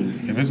simple.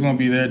 If it's going to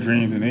be their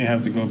dreams, then they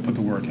have to go put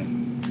the work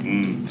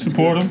in.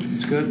 Support them.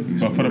 It's good.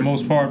 But for the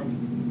most part,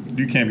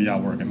 you can't be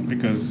outworking them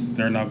because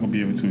they're not going to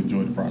be able to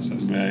enjoy the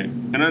process. Right.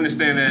 And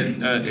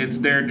understand that it's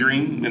their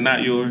dream and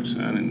not yours.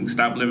 And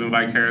stop living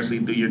vicariously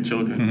through your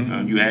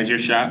children. You had your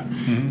shot.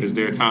 It's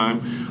their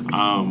time.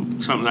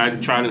 Something I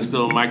try to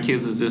instill in my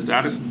kids is just,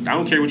 I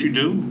don't care what you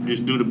do.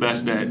 Just do the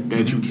best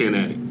that you can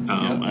at it.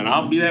 And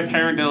I'll be that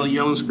parent that'll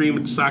yell and scream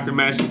at the soccer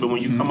matches, but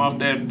when you come off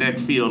that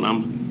field,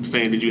 I'm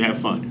saying, did you have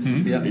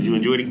fun? Did you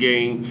enjoy the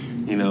game?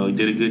 You know,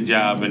 did a good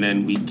job, and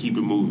then we keep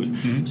it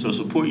moving. So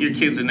support your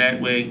kids in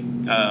that way.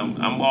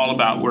 I'm all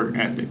about work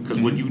ethic, because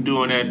what you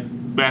do on that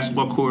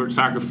basketball court,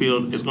 soccer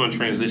field, is going to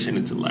transition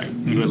into life.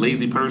 You're a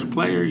lazy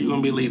player, you're going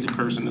to be a lazy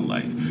person in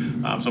life.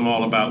 So I'm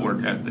all about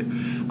work ethic.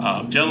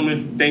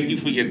 Gentlemen, thank you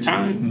for your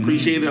time.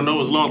 Appreciate it. I know it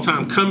was a long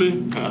time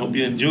coming. I hope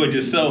you enjoyed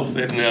yourself,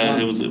 and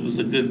it was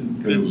a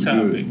good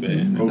topic,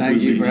 man. Hopefully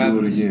Thank you for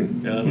having do us. it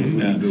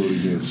again. Do it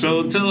again.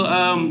 So till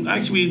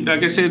actually,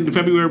 like I said, in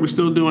February we're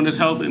still doing this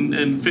health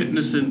and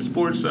fitness and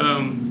sports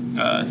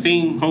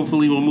theme.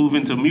 Hopefully we'll move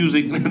into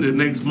music the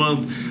next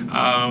month.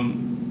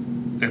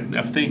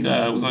 I think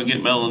we're going to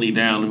get Melanie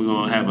down, and we're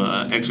going to have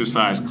an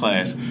exercise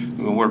class.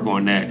 We're going to work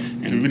on that.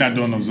 And we're not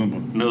doing no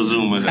Zumba. No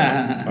Zumba.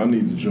 I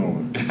need to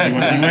join. You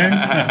in?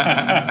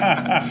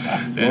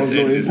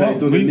 If I'm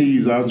through the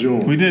knees, I'll join.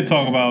 We did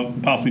talk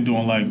about possibly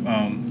doing like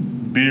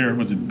beer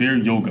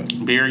yoga?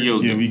 Beer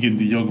yoga. Yeah, we get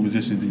into yoga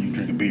positions and you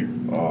drink a beer.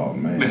 Oh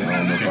man, I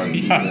don't know if I can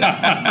do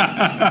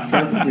that.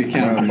 Perfectly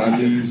counted. My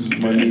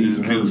knees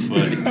are too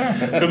funny.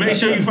 So make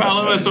sure you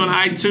follow us on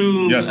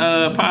iTunes,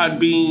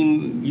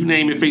 Podbean, you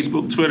name it,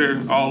 Facebook,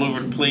 Twitter, all over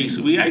the place.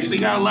 We actually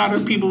got a lot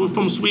of people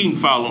from Sweden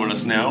following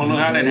us now. I don't know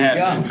how that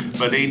happened,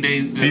 but the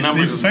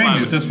numbers he's are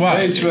famous. That's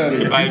why. Hey,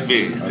 Svedder. Quite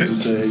big. I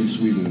just say hey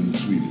Sweden in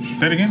Swedish.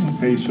 Say it again.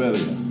 Hey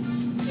Svedder.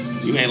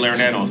 You ain't learned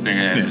that on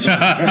Thing.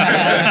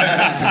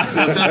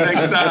 So until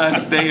next time,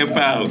 stay in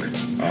power.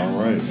 All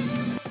right.